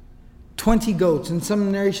 20 goats, and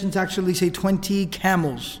some narrations actually say 20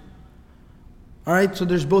 camels. Alright, so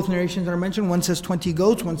there's both narrations that are mentioned. One says 20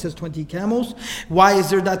 goats, one says 20 camels. Why is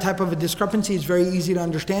there that type of a discrepancy? It's very easy to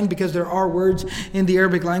understand, because there are words in the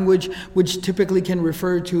Arabic language which typically can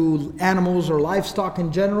refer to animals or livestock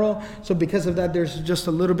in general. So because of that, there's just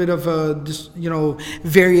a little bit of a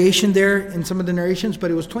variation there in some of the narrations. But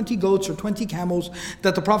it was 20 goats or 20 camels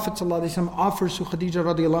that the Prophet ﷺ offers to Khadijah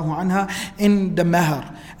radiallahu anha in the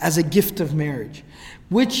mahar as a gift of marriage,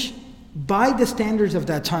 which by the standards of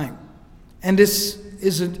that time, and this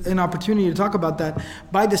is an opportunity to talk about that.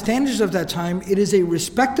 By the standards of that time, it is a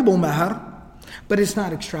respectable mahar, but it's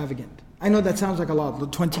not extravagant. I know that sounds like a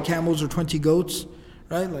lot, 20 camels or 20 goats,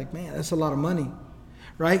 right? Like, man, that's a lot of money,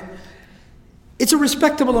 right? It's a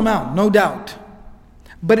respectable amount, no doubt.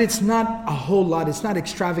 But it's not a whole lot, it's not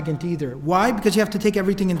extravagant either. Why? Because you have to take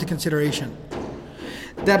everything into consideration.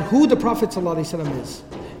 That who the Prophet ﷺ is.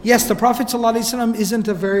 Yes, the Prophet ﷺ isn't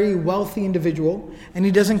a very wealthy individual, and he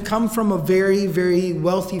doesn't come from a very, very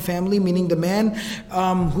wealthy family, meaning the man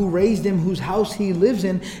who raised him, whose house he lives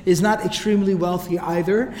in, is not extremely wealthy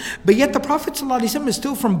either. But yet the Prophet ﷺ is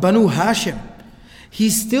still from Banu Hashim.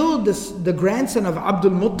 He's still the grandson of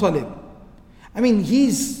Abdul Muttalib. I mean,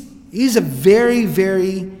 he's a very,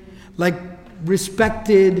 very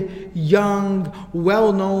respected, young,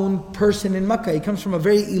 well-known person in Mecca. He comes from a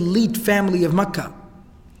very elite family of Mecca,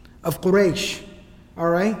 of Quraysh.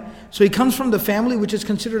 Alright? So he comes from the family which is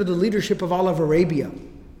considered the leadership of all of Arabia.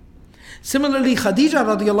 Similarly, Khadijah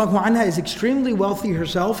radiallahu anha is extremely wealthy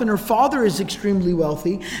herself, and her father is extremely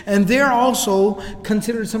wealthy, and they're also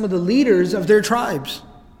considered some of the leaders of their tribes.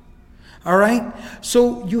 Alright?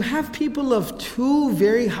 So you have people of two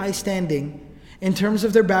very high standing in terms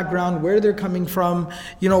of their background, where they're coming from,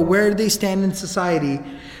 where they stand in society.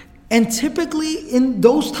 And typically in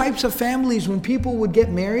those types of families, when people would get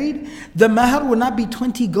married, the mahar would not be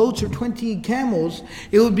 20 goats or 20 camels.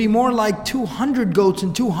 It would be more like 200 goats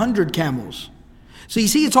and 200 camels. So you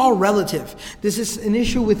see, it's all relative. This is an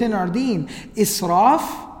issue within our deen. Israf,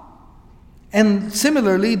 and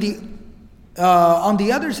similarly, on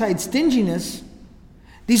the other side, stinginess,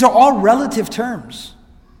 these are all relative terms.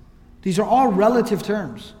 These are all relative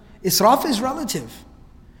terms. Israf is relative.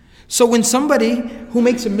 So when somebody who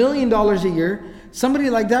makes $1 million a year, somebody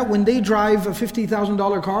like that, when they drive a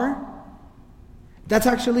 $50,000 car, that's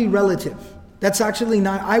actually relative. That's actually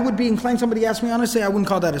not, I would be inclined, somebody asked me honestly, I wouldn't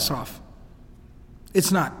call that israf.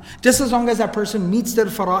 It's not. Just as long as that person meets their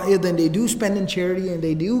fara'id, and they do spend in charity, and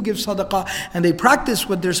they do give sadaqah, and they practice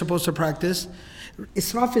what they're supposed to practice,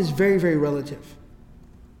 israf is very, very relative.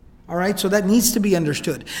 Alright, so that needs to be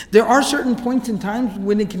understood. There are certain points in time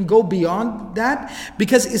when it can go beyond that,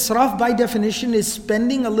 because israf by definition is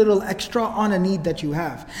spending a little extra on a need that you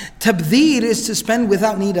have. Tabdhir is to spend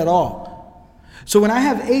without need at all. So when I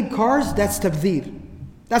have 8 cars, that's tabdhir.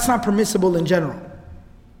 That's not permissible in general.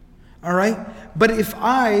 Alright, but if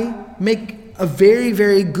I make a very,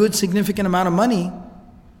 very good significant amount of money,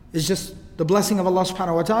 it's just the blessing of Allah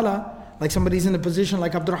subhanahu wa ta'ala, like somebody's in a position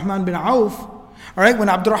like Abdurrahman bin Auf. Alright, when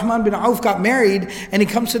Abdurrahman bin Auf got married and he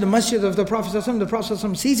comes to the masjid of the Prophet ﷺ, the Prophet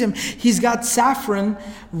ﷺ sees him, he's got saffron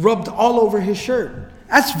rubbed all over his shirt.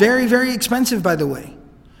 That's very, very expensive, by the way.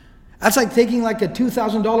 That's like taking like a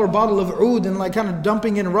 $2,000 bottle of oud and like kind of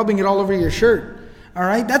dumping it and rubbing it all over your shirt.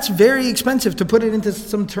 Alright, that's very expensive, to put it into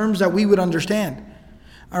some terms that we would understand.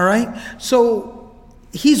 Alright, so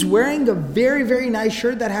he's wearing a very, very nice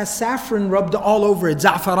shirt that has saffron rubbed all over it,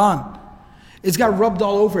 za'faran. It's got rubbed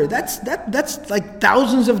all over it. That's like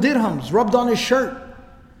thousands of dirhams rubbed on his shirt.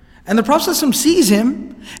 And the Prophet ﷺ sees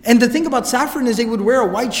him, and the thing about saffron is they would wear a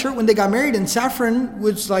white shirt when they got married, and saffron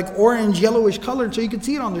was like orange, yellowish colored, so you could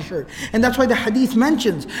see it on the shirt. And that's why the hadith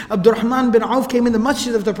mentions Abdurrahman bin Auf came in the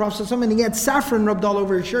masjid of the Prophet ﷺ, and he had saffron rubbed all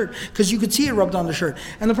over his shirt, because you could see it rubbed on the shirt.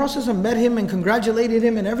 And the Prophet ﷺ met him and congratulated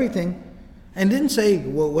him and everything, and didn't say,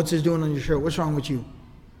 well, what's this doing on your shirt? What's wrong with you?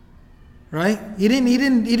 Right? He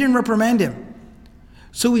didn't reprimand him.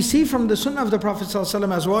 So we see from the sunnah of the Prophet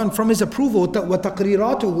ﷺ as well, and from his approval,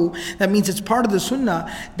 وَتَقْرِيرَاتُهُ, that means it's part of the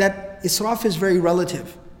sunnah, that israf is very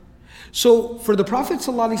relative. So for the Prophet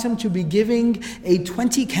ﷺ to be giving a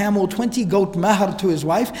 20 camel, 20 goat mahar to his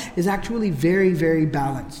wife is actually very, very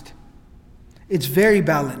balanced. It's very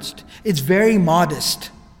balanced. It's very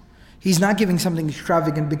modest. He's not giving something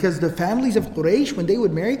extravagant, because the families of Quraysh, when they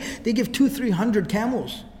would marry, they give 200-300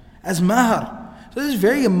 camels as mahar. So this is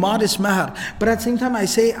very modest mahar. But at the same time, I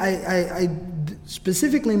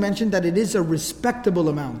specifically mentioned that it is a respectable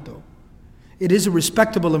amount though. It is a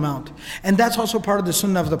respectable amount. And that's also part of the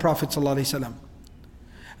sunnah of the Prophet ﷺ.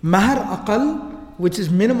 Mahar aqal, which is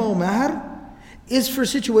minimal mahar, is for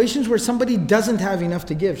situations where somebody doesn't have enough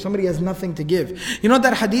to give. Somebody has nothing to give. You know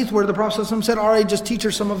that hadith where the Prophet ﷺ said, all right, just teach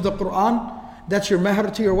her some of the Quran. That's your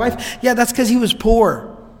mahar to your wife. Yeah, that's because he was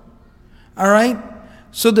poor. All right?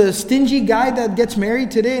 So the stingy guy that gets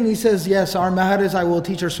married today and he says, yes, our mahar is I will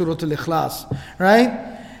teach her Surah Al-Ikhlas.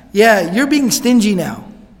 Right? Yeah, you're being stingy now.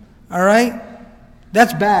 All right?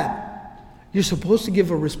 That's bad. You're supposed to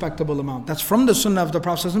give a respectable amount. That's from the sunnah of the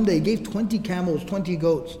Prophet. They gave 20 camels, 20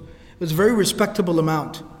 goats. It was a very respectable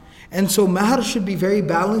amount. And so mahar should be very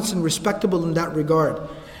balanced and respectable in that regard.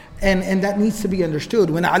 And that needs to be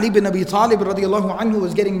understood. When Ali bin Abi Talib radiallahu anhu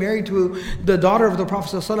was getting married to the daughter of the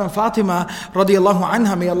Prophet ﷺ, Fatima radiallahu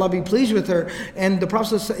anha, may Allah be pleased with her, and the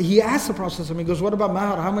Prophet, he asked the Prophet ﷺ, he goes, what about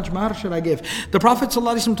mahar? How much mahar should I give? The Prophet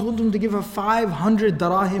ﷺ told him to give her 500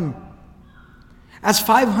 darahim, as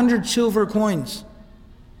 500 silver coins.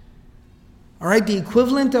 All right, the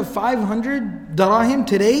equivalent of 500 darahim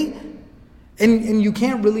today. And you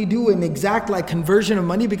can't really do an exact conversion of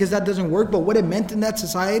money because that doesn't work. But what it meant in that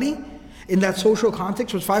society, in that social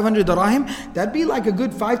context, was 500 dirham. That'd be like a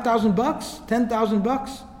good $5,000,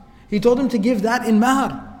 $10,000. He told him to give that in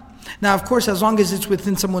mahar. Now, of course, as long as it's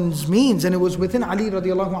within someone's means, and it was within Ali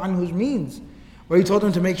radiallahu anhu's means, where he told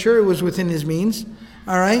him to make sure it was within his means.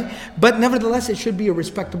 All right, but nevertheless, it should be a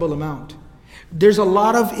respectable amount. There's a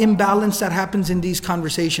lot of imbalance that happens in these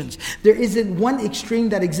conversations. There isn't one extreme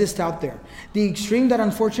that exists out there. The extreme that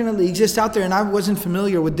unfortunately exists out there, and I wasn't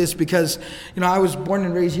familiar with this because, I was born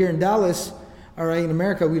and raised here in Dallas. All right, in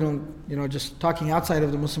America, we don't, just talking outside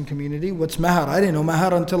of the Muslim community, what's mahar? I didn't know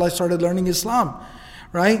mahar until I started learning Islam.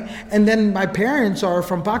 Right? And then my parents are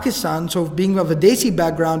from Pakistan, so being of a Desi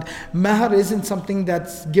background, mahar isn't something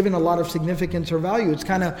that's given a lot of significance or value. It's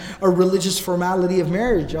kind of a religious formality of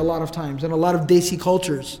marriage a lot of times in a lot of Desi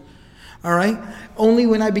cultures. All right? Only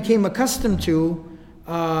when I became accustomed to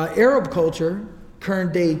Arab culture,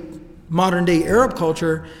 current day, modern day Arab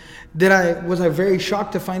culture, was I very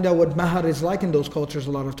shocked to find out what mahar is like in those cultures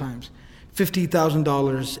a lot of times.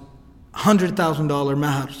 $50,000, $100,000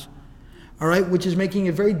 mahars. All right, which is making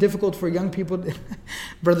it very difficult for young people.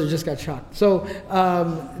 Brother just got shot. So,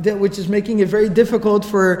 which is making it very difficult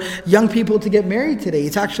for young people to get married today.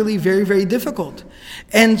 It's actually very, very difficult.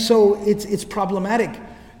 And so it's problematic.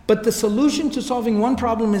 But the solution to solving one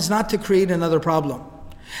problem is not to create another problem.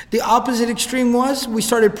 The opposite extreme was we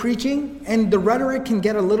started preaching, and the rhetoric can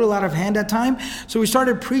get a little out of hand at times. So we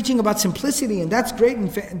started preaching about simplicity, and that's great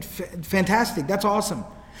and fantastic. That's awesome.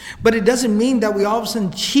 But it doesn't mean that we all of a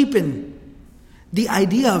sudden cheapen the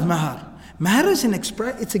idea of mahar. Mahar is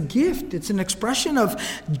it's a gift. It's an expression of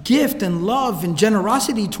gift and love and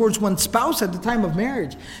generosity towards one's spouse at the time of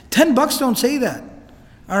marriage. $10 don't say that.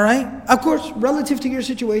 All right? Of course, relative to your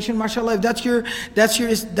situation, mashallah, if that's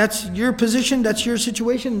your position, that's your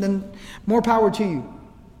situation, then more power to you.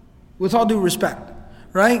 With all due respect.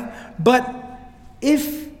 Right? But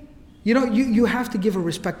if you have to give a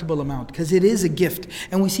respectable amount because it is a gift.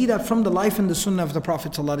 And we see that from the life and the sunnah of the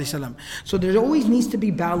Prophet ﷺ. So there always needs to be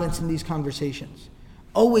balance in these conversations.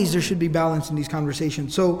 Always there should be balance in these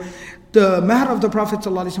conversations. So the mahar of the Prophet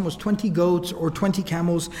ﷺ was 20 goats or 20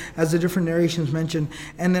 camels, as the different narrations mention.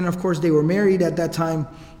 And then of course they were married at that time.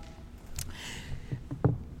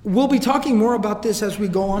 We'll be talking more about this as we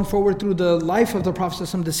go on forward through the life of the Prophet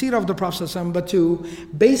ﷺ, the Sīrah of the Prophet ﷺ, but to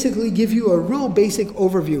basically give you a real basic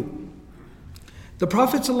overview. The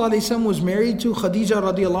Prophet ﷺ was married to Khadijah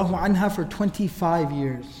radiallahu anha for 25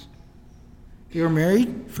 years. They were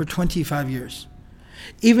married for 25 years.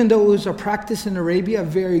 Even though it was a practice in Arabia, a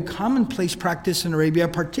very commonplace practice in Arabia,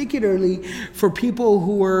 particularly for people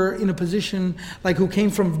who were in a position, who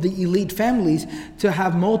came from the elite families, to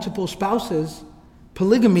have multiple spouses.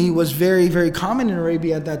 Polygamy was very, very common in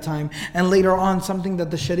Arabia at that time, and later on something that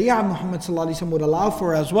the Sharia of Muhammad ﷺ would allow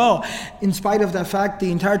for as well. In spite of that fact, the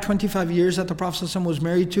entire 25 years that the Prophet ﷺ was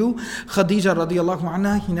married to Khadijah radiallahu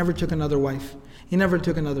anha, he never took another wife. He never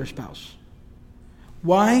took another spouse.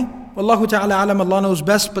 Why? Wallahu ta'ala alam, Allah knows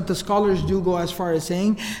best, but the scholars do go as far as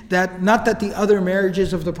saying that not that the other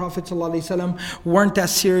marriages of the Prophet ﷺ weren't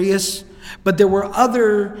as serious, but there were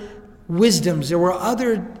other wisdoms, there were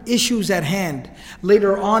other issues at hand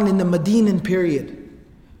later on in the Medinan period.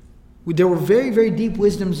 There were very, very deep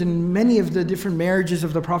wisdoms in many of the different marriages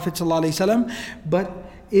of the Prophet ﷺ, but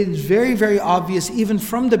it is very, very obvious, even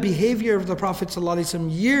from the behavior of the Prophet ﷺ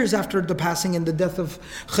years after the passing and the death of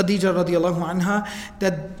Khadijah radiallahu anha,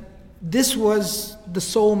 that this was the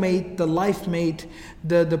soulmate, the life mate,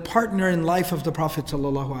 the partner in life of the Prophet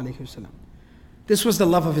ﷺ. This was the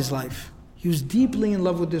love of his life. He was deeply in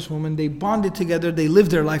love with this woman. They bonded together. They lived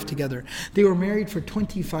their life together. They were married for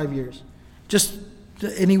 25 years.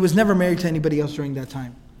 And he was never married to anybody else during that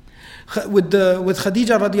time. With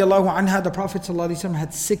Khadijah radiallahu anha, the Prophet ﷺ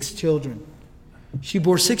had 6 children. She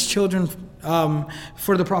bore 6 children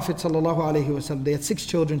for the Prophet ﷺ. They had 6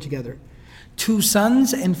 children together. 2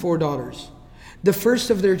 sons and 4 daughters. The first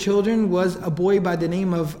of their children was a boy by the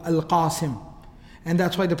name of Al-Qasim. And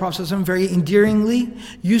that's why the Prophet ﷺ very endearingly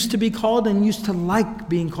used to be called and used to like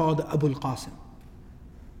being called Abu al-Qasim.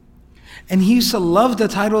 And he used to love the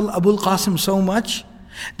title Abu al-Qasim so much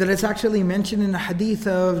that it's actually mentioned in the hadith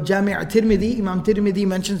of Jami' Tirmidhi. Imam Tirmidhi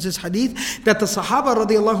mentions this hadith that the Sahaba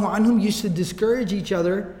radiallahu anhum used to discourage each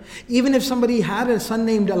other. Even if somebody had a son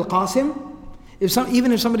named Al-Qasim,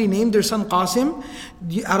 even if somebody named their son Qasim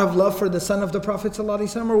out of love for the son of the Prophet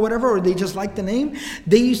ﷺ or whatever, or they just liked the name,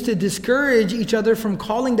 they used to discourage each other from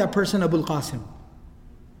calling that person Abu al-Qasim.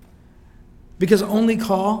 Because only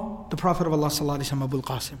call the Prophet of Allah ﷺ Abu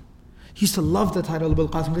al-Qasim. He used to love the title Abu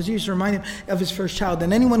al-Qasim because he used to remind him of his first child.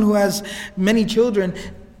 And anyone who has many children,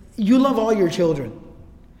 you love all your children.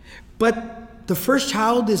 But the first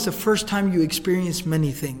child is the first time you experience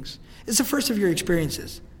many things. It's the first of your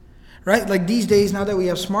experiences. Right? Like these days, now that we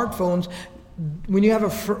have smartphones, when you have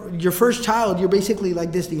your first child, you're basically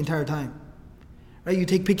like this the entire time. Right? You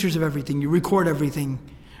take pictures of everything, you record everything.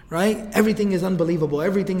 Right? Everything is unbelievable,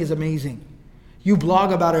 everything is amazing. You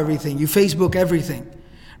blog about everything, you Facebook everything.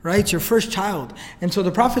 Right? It's your first child. And so the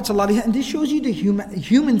Prophet ﷺ, and this shows you the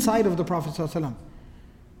human side of the Prophet ﷺ.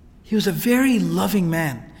 He was a very loving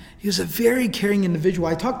man. He was a very caring individual.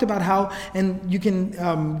 I talked about how, and you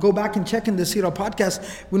can go back and check in the Sīrah podcast,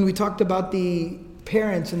 when we talked about the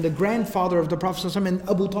parents and the grandfather of the Prophet ﷺ and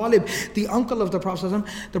Abu Talib, the uncle of the Prophet ﷺ.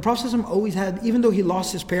 The Prophet ﷺ always had, even though he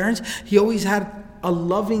lost his parents, he always had a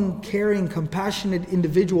loving, caring, compassionate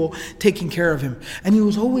individual taking care of him. And he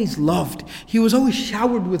was always loved. He was always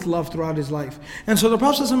showered with love throughout his life. And so the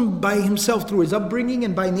Prophet ﷺ, by himself, through his upbringing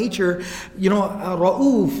and by nature,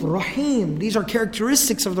 Ra'uf, Rahim, these are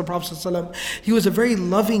characteristics of the Prophet ﷺ. He was a very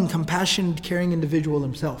loving, compassionate, caring individual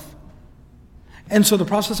himself. And so the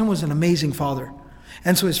Prophet ﷺ was an amazing father.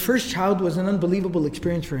 And so his first child was an unbelievable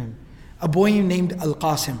experience for him. A boy named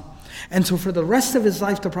Al-Qasim. And so for the rest of his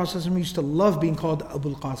life, the Prophet ﷺ used to love being called Abu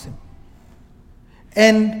al-Qasim.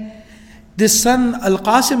 And this son,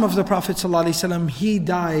 Al-Qasim of the Prophet ﷺ, he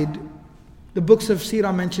died, the books of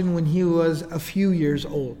Sīrah mention, when he was a few years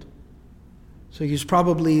old. So he was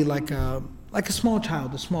probably like a small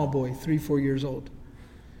child, a small boy, 3-4 years old,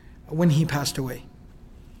 when he passed away.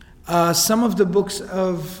 Some of the books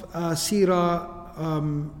of Sīrah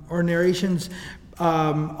or narrations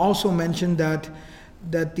also mention that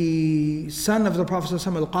the son of the Prophet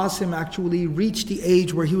ﷺ, Al-Qasim, actually reached the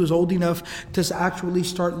age where he was old enough to actually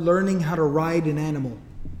start learning how to ride an animal,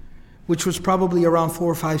 which was probably around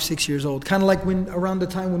 4, 5, 6 years old. Kind of like around the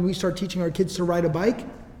time when we start teaching our kids to ride a bike,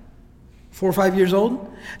 4 or 5 years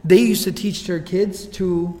old, they used to teach their kids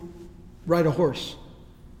to ride a horse.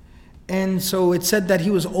 And so it said that he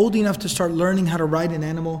was old enough to start learning how to ride an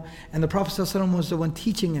animal, and the Prophet ﷺ was the one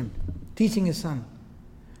teaching his son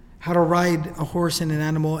how to ride a horse and an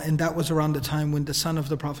animal, and that was around the time when the son of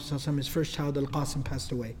the Prophet ﷺ, his first child, Al-Qasim,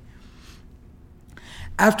 passed away.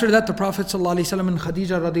 After that, the Prophet ﷺ and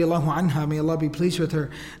Khadijah radiallahu anha, may Allah be pleased with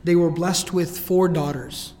her, they were blessed with 4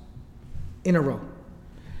 daughters in a row.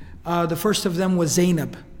 The first of them was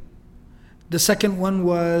Zainab. The second one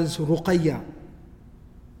was Ruqayyah.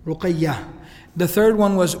 The third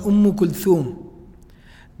one was Kulthum.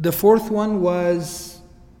 The fourth one was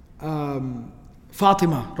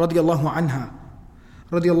Fatima radiallahu anha.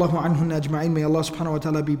 Radiallahu anhunna ajma'in. May Allah subhanahu wa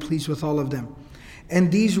ta'ala be pleased with all of them.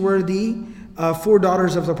 And these were the 4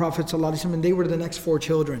 daughters of the Prophet ﷺ, and they were the next 4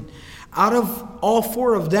 children. Out of all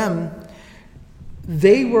 4 of them,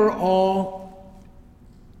 they were all,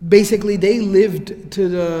 basically they lived to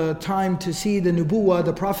the time to see the nubuwah,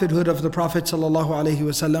 the prophethood of the Prophet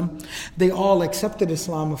ﷺ. They all accepted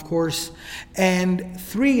Islam, of course. And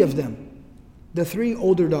 3 of them, the 3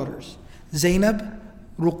 older daughters, Zainab,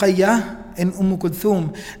 Ruqayyah, and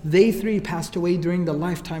Kulthum. They three passed away during the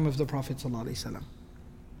lifetime of the Prophet ﷺ.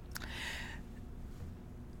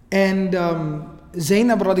 And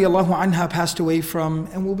Zainab radiallahu anha passed away from,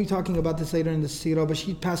 and we'll be talking about this later in the Sīrah, but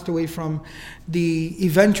she passed away from the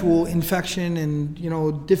eventual infection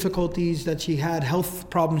and difficulties that she had, health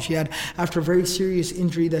problems she had after a very serious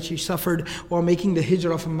injury that she suffered while making the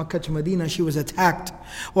hijrah from Mecca to Medina. She was attacked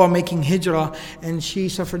while making hijrah, and she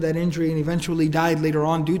suffered that injury and eventually died later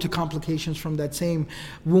on due to complications from that same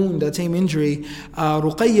wound, that same injury.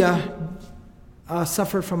 Ruqayyah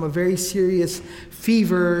suffered from a very serious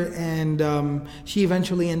fever, and she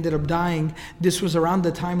eventually ended up dying. This was around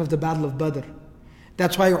the time of the Battle of Badr.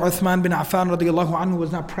 That's why Uthman bin Affan radiallahu anhu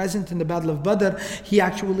was not present in the Battle of Badr. He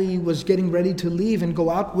actually was getting ready to leave and go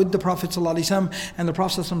out with the Prophet ﷺ, and the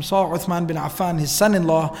Prophet ﷺ saw Uthman bin Affan, his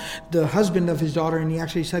son-in-law, the husband of his daughter, and he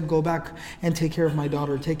actually said, "Go back and take care of my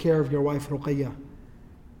daughter, take care of your wife Ruqayyah."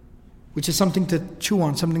 Which is something to chew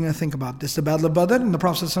on, something to think about. This is the Battle of Badr, and the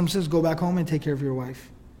Prophet ﷺ says, "Go back home and take care of your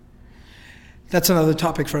wife." That's another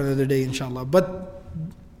topic for another day, inshallah. But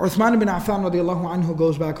Uthman bin Affan radiallahu anhu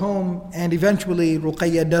goes back home, and eventually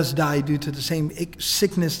Ruqayyah does die due to the same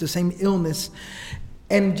sickness, the same illness.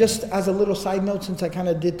 And just as a little side note, since I kind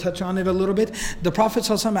of did touch on it a little bit, the Prophet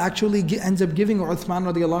ﷺ actually ends up giving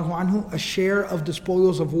Uthman radiallahu anhu a share of the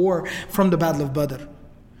spoils of war from the Battle of Badr.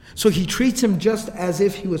 So he treats him just as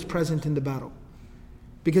if he was present in the battle,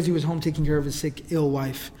 because he was home taking care of his sick, ill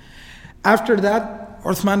wife. After that,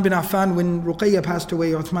 Uthman bin Affan, when Ruqayyah passed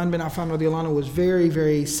away, Uthman bin Affan radiallahu anhu was very,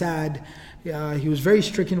 very sad. He was very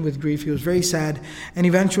stricken with grief. He was very sad. And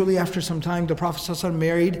eventually, after some time, the Prophet ﷺ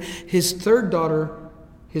married his third daughter,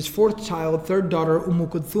 his fourth child, third daughter,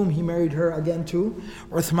 Kulthum. He married her again to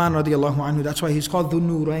Uthman radiallahu anhu. That's why he's called Dhun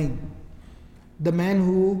Nurayn. The man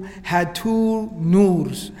who had two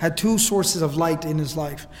noors, had two sources of light in his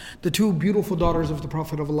life. The two beautiful daughters of the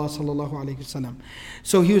Prophet of Allah sallallahu alaihi wasallam.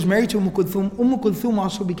 So he was married to Kulthum. Kulthum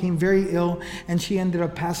also became very ill, and she ended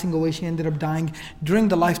up passing away. She ended up dying during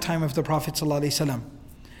the lifetime of the Prophet sallallahu alaihi wasallam.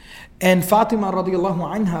 And Fatima radiallahu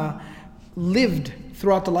anha lived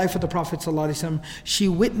throughout the life of the Prophet ﷺ. She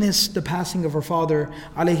witnessed the passing of her father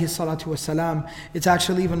alayhi salatu wasalam. It's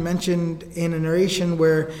actually even mentioned in a narration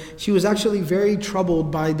where she was actually very troubled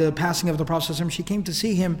by the passing of the Prophet ﷺ. She came to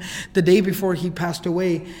see him the day before he passed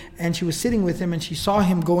away, and she was sitting with him, and she saw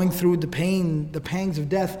him going through the pain, the pangs of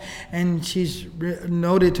death, and she's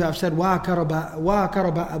noted to have said, wa karaba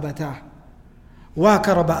abatah. Wa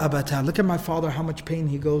karaba abata. Look at my father, how much pain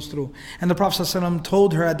he goes through. And the Prophet ﷺ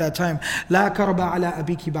told her at that time, La karaba ala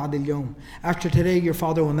abiki ba'd al-yawm. After today, your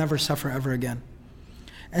father will never suffer ever again.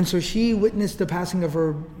 And so she witnessed the passing of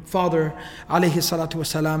her father, alayhi salatu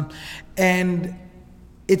wasalam. And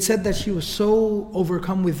it said that she was so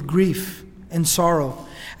overcome with grief and sorrow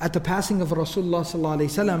at the passing of Rasulullah sallallahu alaihi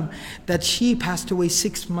wasallam that she passed away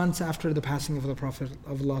 6 months after the passing of the Prophet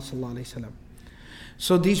of Allah sallallahu alaihi wasallam.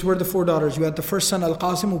 So these were the four daughters. You had the first son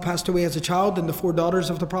Al-Qasim, who passed away as a child, and the four daughters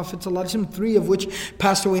of the Prophet ﷺ, 3 of which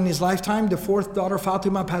passed away in his lifetime. The fourth daughter,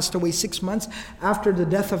 Fatima, passed away 6 months after the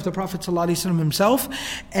death of the Prophet ﷺ himself.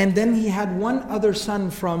 And then he had one other son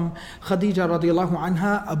from Khadijah radiallahu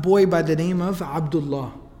anha, a boy by the name of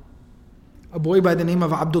Abdullah. A boy by the name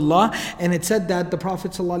of Abdullah. And it said that the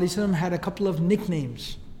Prophet ﷺ had a couple of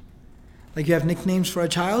nicknames. Like you have nicknames for a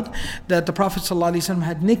child, that the Prophet ﷺ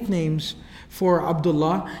had nicknames for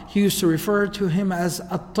Abdullah. He used to refer to him as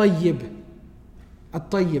At-Tayyib.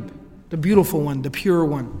 At-Tayyib, the beautiful one, the pure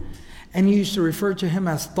one. And he used to refer to him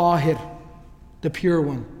as Tahir, the pure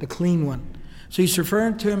one, the clean one. So he's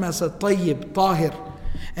referring to him as At-Tayyib, Tahir.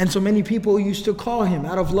 And so many people used to call him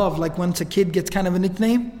out of love, like once a kid gets kind of a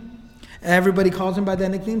nickname, everybody calls him by that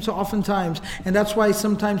nickname. So oftentimes, and that's why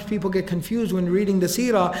sometimes people get confused when reading the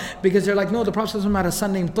Sīrah, because they're like, no, the Prophet ﷺ had a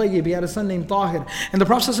son named Tayyib, he had a son named Tahir. And the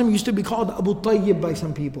Prophet ﷺ used to be called Abu Tayyib by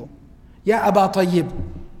some people. Ya Aba Tayyib.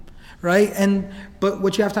 Right? But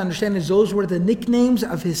what you have to understand is those were the nicknames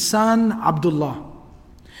of his son Abdullah.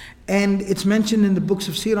 And it's mentioned in the books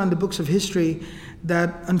of Sīrah and the books of history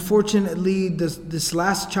that unfortunately this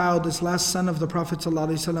last child, this last son of the Prophet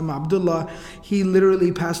ﷺ, Abdullah, he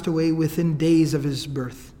literally passed away within days of his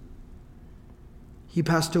birth. He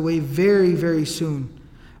passed away very, very soon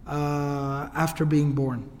after being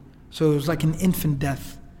born. So it was like an infant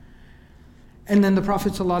death. And then the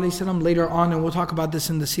Prophet ﷺ later on, and we'll talk about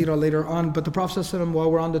this in the Sīrah later on, but the Prophet ﷺ, while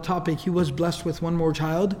we're on the topic, he was blessed with one more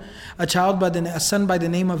child, a son by the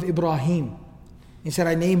name of Ibrahim. He said,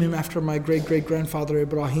 I name him after my great-great-grandfather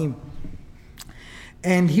Ibrahim.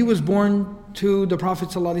 And he was born to the Prophet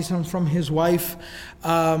ﷺ from his wife,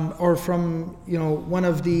 or from one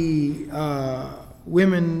of the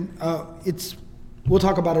women, we'll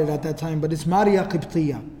talk about it at that time, but it's Mariya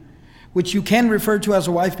Qibtiyya, which you can refer to as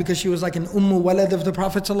a wife because she was like an walad of the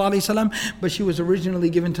Prophet ﷺ, but she was originally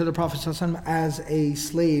given to the Prophet ﷺ as a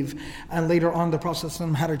slave, and later on the Prophet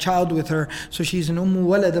ﷺ had a child with her, so she's an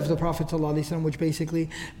walad of the Prophet ﷺ, which basically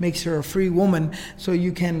makes her a free woman, so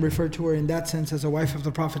you can refer to her in that sense as a wife of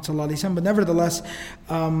the Prophet ﷺ. But nevertheless,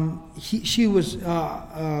 she was,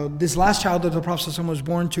 this last child of the Prophet ﷺ was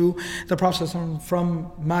born to the Prophet ﷺ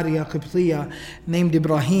from Mariya Qibtiyya, named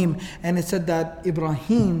Ibrahim, and it said that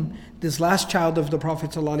Ibrahim, this last child of the Prophet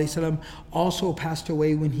ﷺ, also passed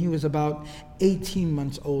away when he was about 18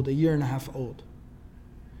 months old, a year and a half old.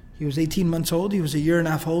 He was 18 months old, he was a year and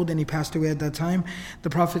a half old, and he passed away at that time. The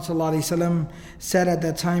Prophet ﷺ said at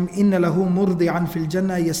that time, إِنَّ لَهُ مُرْضِعًا فِي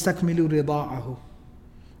الْجَنَّةِ يَسْتَكْمِلُ رِضَاءَهُ.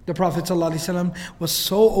 The Prophet ﷺ was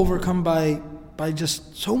so overcome by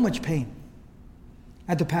just so much pain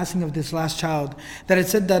at the passing of this last child, that it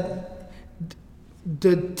said that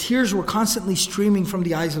the tears were constantly streaming from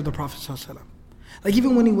the eyes of the Prophet ﷺ. Like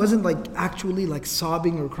even when he wasn't like actually like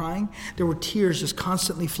sobbing or crying, there were tears just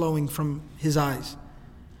constantly flowing from his eyes.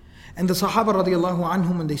 And the Sahaba radiallahu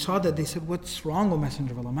anhum, when they saw that, they said, "What's wrong, O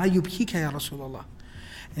Messenger of Allah? Ma yubkika ya Rasulullah?"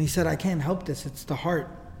 And he said, "I can't help this, it's the heart."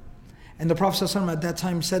 And the Prophet ﷺ at that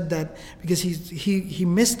time said that because he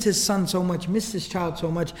missed his son so much, missed his child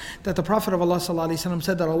so much, that the Prophet of Allah ﷺ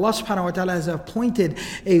said that Allah subhanahu wa ta'ala has appointed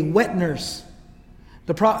a wet nurse,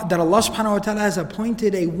 that Allah subhanahu wa ta'ala has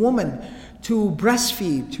appointed a woman to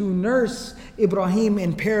breastfeed, to nurse Ibrahim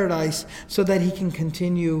in paradise, so that he can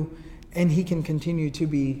continue to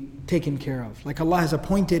be taken care of. Like Allah has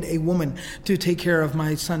appointed a woman to take care of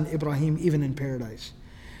my son Ibrahim even in paradise.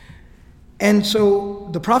 And so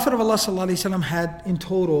the Prophet of Allah ﷺ had in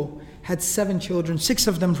total 7 children, 6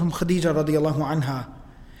 of them from Khadijah radiallahu anha.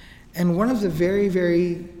 And one of the very,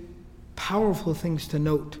 very powerful things to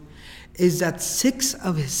note is that 6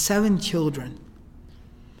 of his 7 children,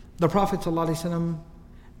 the Prophet ﷺ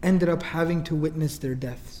ended up having to witness their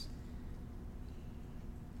deaths.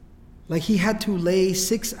 Like he had to lay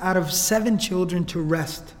 6 out of 7 children to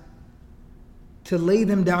rest, to lay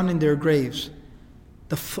them down in their graves.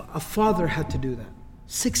 A father had to do that.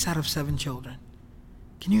 6 out of 7 children.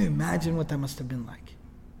 Can you imagine what that must have been like?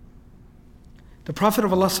 The Prophet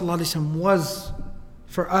of Allah ﷺ was,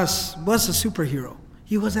 for us, was a superhero.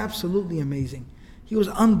 He was absolutely amazing. He was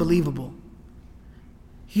unbelievable.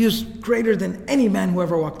 He was greater than any man who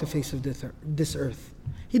ever walked the face of this earth.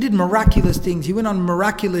 He did miraculous things. He went on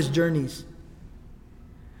miraculous journeys.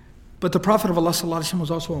 But the Prophet of Allah ﷺ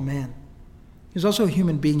was also a man. He was also a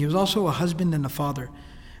human being. He was also a husband and a father.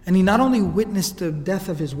 And he not only witnessed the death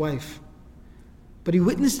of his wife, but he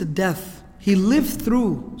witnessed the death. He lived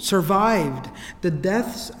through, survived the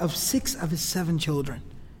deaths of 6 of his 7 children.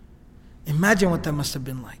 Imagine what that must have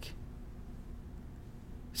been like.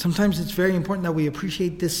 Sometimes it's very important that we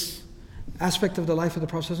appreciate this aspect of the life of the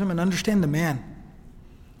Prophet ﷺ and understand the man.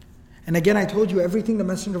 And again, I told you, everything the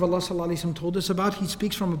Messenger of Allah ﷺ told us about, he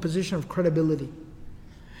speaks from a position of credibility.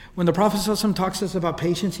 When the Prophet ﷺ talks to us about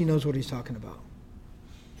patience, he knows what he's talking about.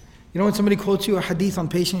 You know when somebody quotes you a hadith on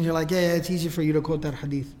patience, you're like, yeah, it's easy for you to quote that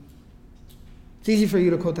hadith. It's easy for you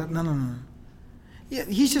to quote that. No. Yeah,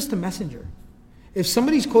 he's just a messenger. If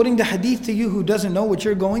somebody's quoting the hadith to you who doesn't know what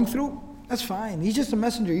you're going through, that's fine. He's just a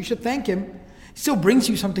messenger. You should thank him. He still brings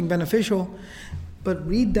you something beneficial. But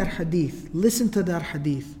read that hadith, listen to that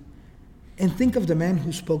hadith, and think of the man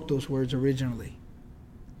who spoke those words originally.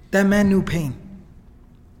 That man knew pain.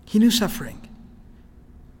 He knew suffering.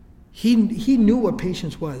 He knew what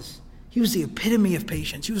patience was. He was the epitome of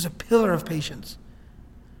patience. He was a pillar of patience.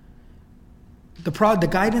 The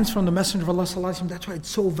guidance from the Messenger of Allah ﷺ, that's why it's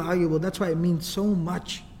so valuable. That's why it means so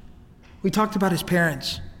much. We talked about his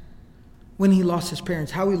parents. When he lost his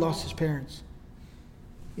parents, how he lost his parents.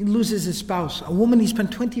 He loses his spouse, a woman he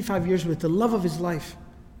spent 25 years with, the love of his life.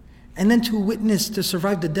 And then to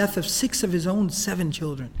survive the death of 6 of his own 7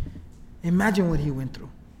 children. Imagine what he went through.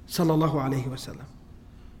 Sallallahu alayhi wa sallam.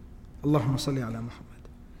 Allahumma salli ala Muhammad.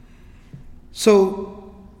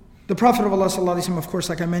 So, the Prophet of Allah sallallahu alayhi wa sallam, of course,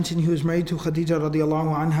 like I mentioned, he was married to Khadijah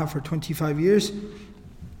radiallahu anha for 25 years.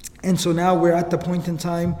 And so now we're at the point in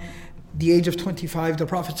time, the age of 25, the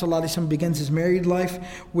Prophet sallallahu alayhi wa sallam begins his married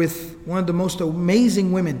life with one of the most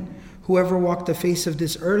amazing women who ever walked the face of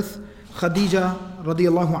this earth, Khadijah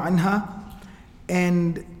radiallahu anha.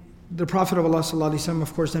 And the Prophet of Allah sallallahu alayhi wa sallam,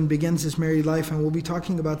 of course, then begins his married life, and we'll be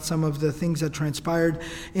talking about some of the things that transpired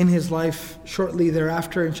in his life shortly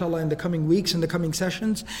thereafter, inshallah, in the coming weeks, in the coming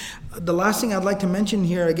sessions. The last thing I'd like to mention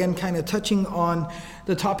here, again, kind of touching on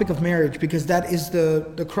the topic of marriage, because that is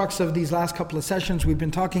the crux of these last couple of sessions. We've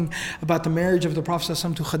been talking about the marriage of the Prophet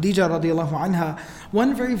ﷺ to Khadijah radiallahu anha.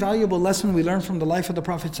 One very valuable lesson we learn from the life of the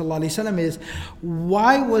Prophet ﷺ is,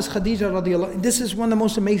 why was Khadijah radiallahu anha, this is one of the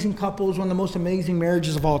most amazing couples, one of the most amazing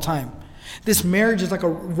marriages of all time. This marriage is like a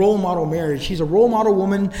role model marriage. She's a role model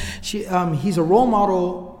woman. He's a role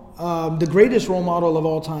model, the greatest role model of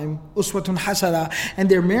all time, uswatun hasana, and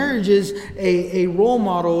their marriage is a role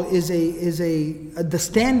model, the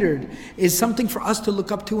standard, is something for us to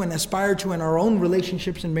look up to and aspire to in our own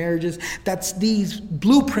relationships and marriages. That's the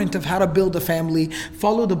blueprint of how to build a family.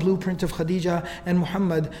 Follow the blueprint of Khadijah and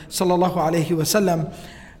Muhammad sallallahu alaihi wasallam.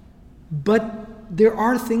 But there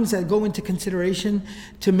are things that go into consideration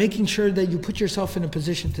to making sure that you put yourself in a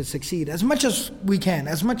position to succeed as much as we can,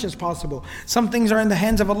 as much as possible. Some things are in the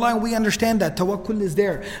hands of Allah, and we understand that. Tawakkul is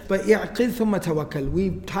there. But i'qid thumma tawakkal. We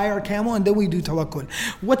tie our camel and then we do tawakkul.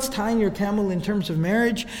 What's tying your camel in terms of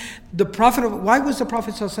marriage? Why was the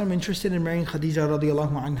Prophet ﷺ interested in marrying Khadijah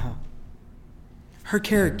radiallahu anha? Her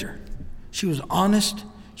character. She was honest,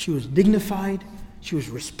 she was dignified, she was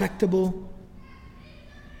respectable.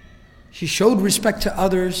 She showed respect to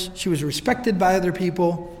others. She was respected by other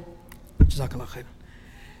people. Jazakallah khair.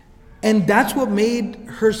 And that's what made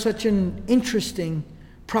her such an interesting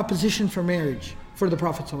proposition for marriage for the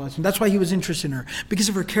Prophet ﷺ. That's why he was interested in her. Because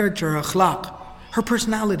of her character, her akhlaq, her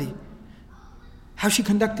personality, how she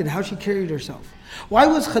conducted, how she carried herself. Why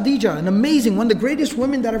was Khadijah, an amazing, one of the greatest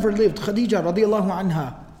women that ever lived, Khadijah radiallahu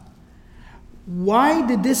anha, why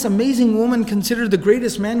did this amazing woman consider the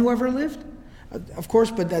greatest man who ever lived? Of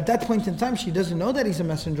course, but at that point in time, she doesn't know that he's a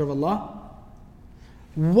messenger of Allah.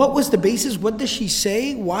 What was the basis? What does she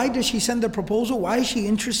say? Why does she send the proposal? Why is she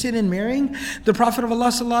interested in marrying the Prophet of Allah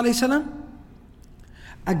sallallahu alaihi wasallam?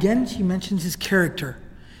 Again, she mentions his character,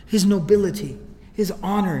 his nobility, his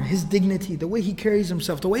honor, his dignity, the way he carries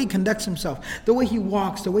himself, the way he conducts himself, the way he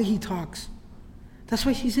walks, the way he talks. That's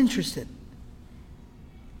why she's interested.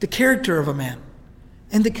 The character of a man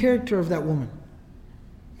and the character of that woman.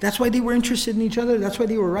 That's why they were interested in each other. That's why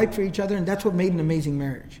they were right for each other. And that's what made an amazing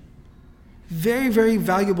marriage. Very, very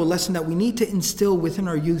valuable lesson that we need to instill within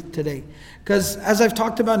our youth today. Because as I've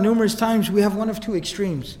talked about numerous times, we have one of two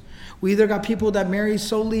extremes. We either got people that marry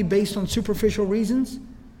solely based on superficial reasons,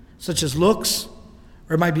 such as looks,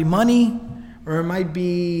 or it might be money, or it might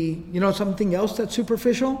be, something else that's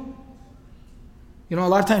superficial. A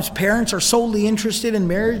lot of times parents are solely interested in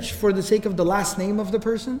marriage for the sake of the last name of the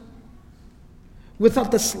person,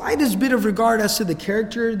 without the slightest bit of regard as to the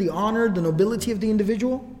character, the honor, the nobility of the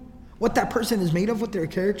individual, what that person is made of, what their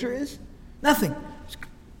character is. Nothing.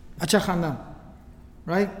 Acha khanam.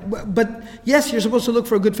 Right? But yes, you're supposed to look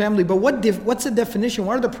for a good family, but what's the definition?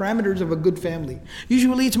 What are the parameters of a good family?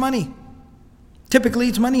 Usually it's money. Typically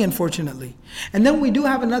it's money, unfortunately. And then we do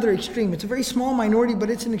have another extreme. It's a very small minority,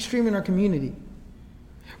 but it's an extreme in our community.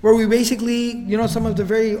 Where we basically, some of the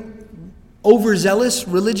very overzealous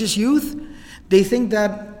religious youth, they think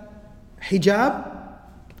that hijab,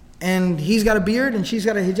 and he's got a beard and she's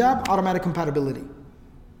got a hijab, automatic compatibility.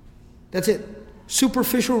 That's it.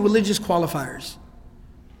 Superficial religious qualifiers.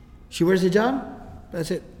 She wears hijab,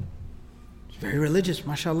 that's it. She's very religious,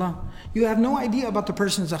 mashallah. You have no idea about the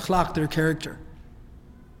person's akhlaq, their character.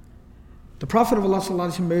 The Prophet of Allah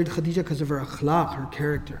ﷺ married Khadijah because of her akhlaq, her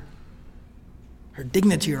character, her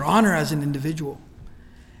dignity, her honor as an individual.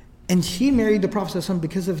 And she married the Prophet ﷺ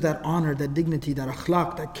because of that honor, that dignity, that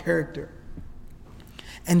akhlaq, that character.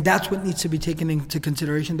 And that's what needs to be taken into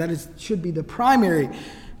consideration. That should be the primary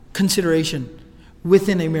consideration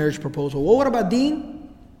within a marriage proposal. Well, what about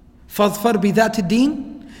deen? فَاظْفَرْ بِذَاتِ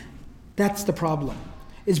deen? That's the problem.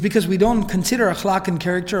 It's because we don't consider akhlaq and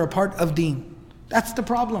character a part of deen. That's the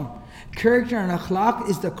problem. Character and akhlaq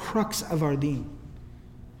is the crux of our deen.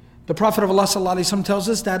 The Prophet of Allah ﷺ tells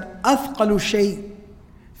us that أَثْقَلُ شَيْءٍ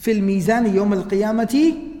فِي الْمِيزَانِ يَوْمَ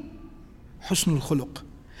الْقِيَامَةِ حُسْنُ الْخُلُقِ.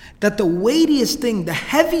 That the weightiest thing, the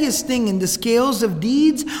heaviest thing in the scales of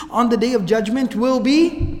deeds on the Day of Judgment will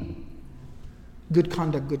be good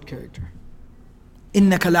conduct, good character.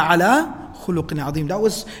 إِنَّكَ لَعَلَىٰ خُلُقٍ عَظِيمٍ. That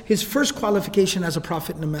was his first qualification as a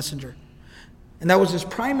prophet and a messenger. And that was his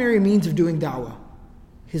primary means of doing da'wah.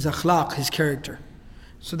 His akhlaq, his character.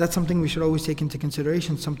 So that's something we should always take into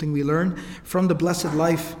consideration, something we learn from the blessed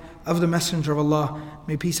life of the Messenger of Allah.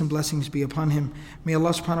 May peace and blessings be upon him. May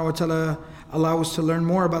Allah subhanahu wa ta'ala allow us to learn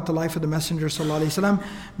more about the life of the Messenger sallallahu alaihi wasallam.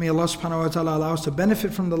 May Allah subhanahu wa ta'ala allow us to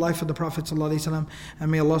benefit from the life of the Prophet sallallahu alaihi wasallam.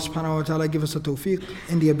 And may Allah subhanahu wa ta'ala give us the tawfiq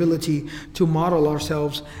and the ability to model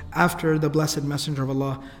ourselves after the blessed Messenger of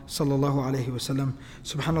Allah sallallahu alaihi wasallam.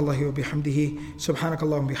 Subhanallahi wa bihamdihi.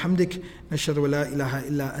 Subhanakallahumma bihamdik. Nashhadu an la ilaha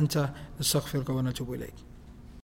illa anta. Nastaghfiruka wa natubu ilayk.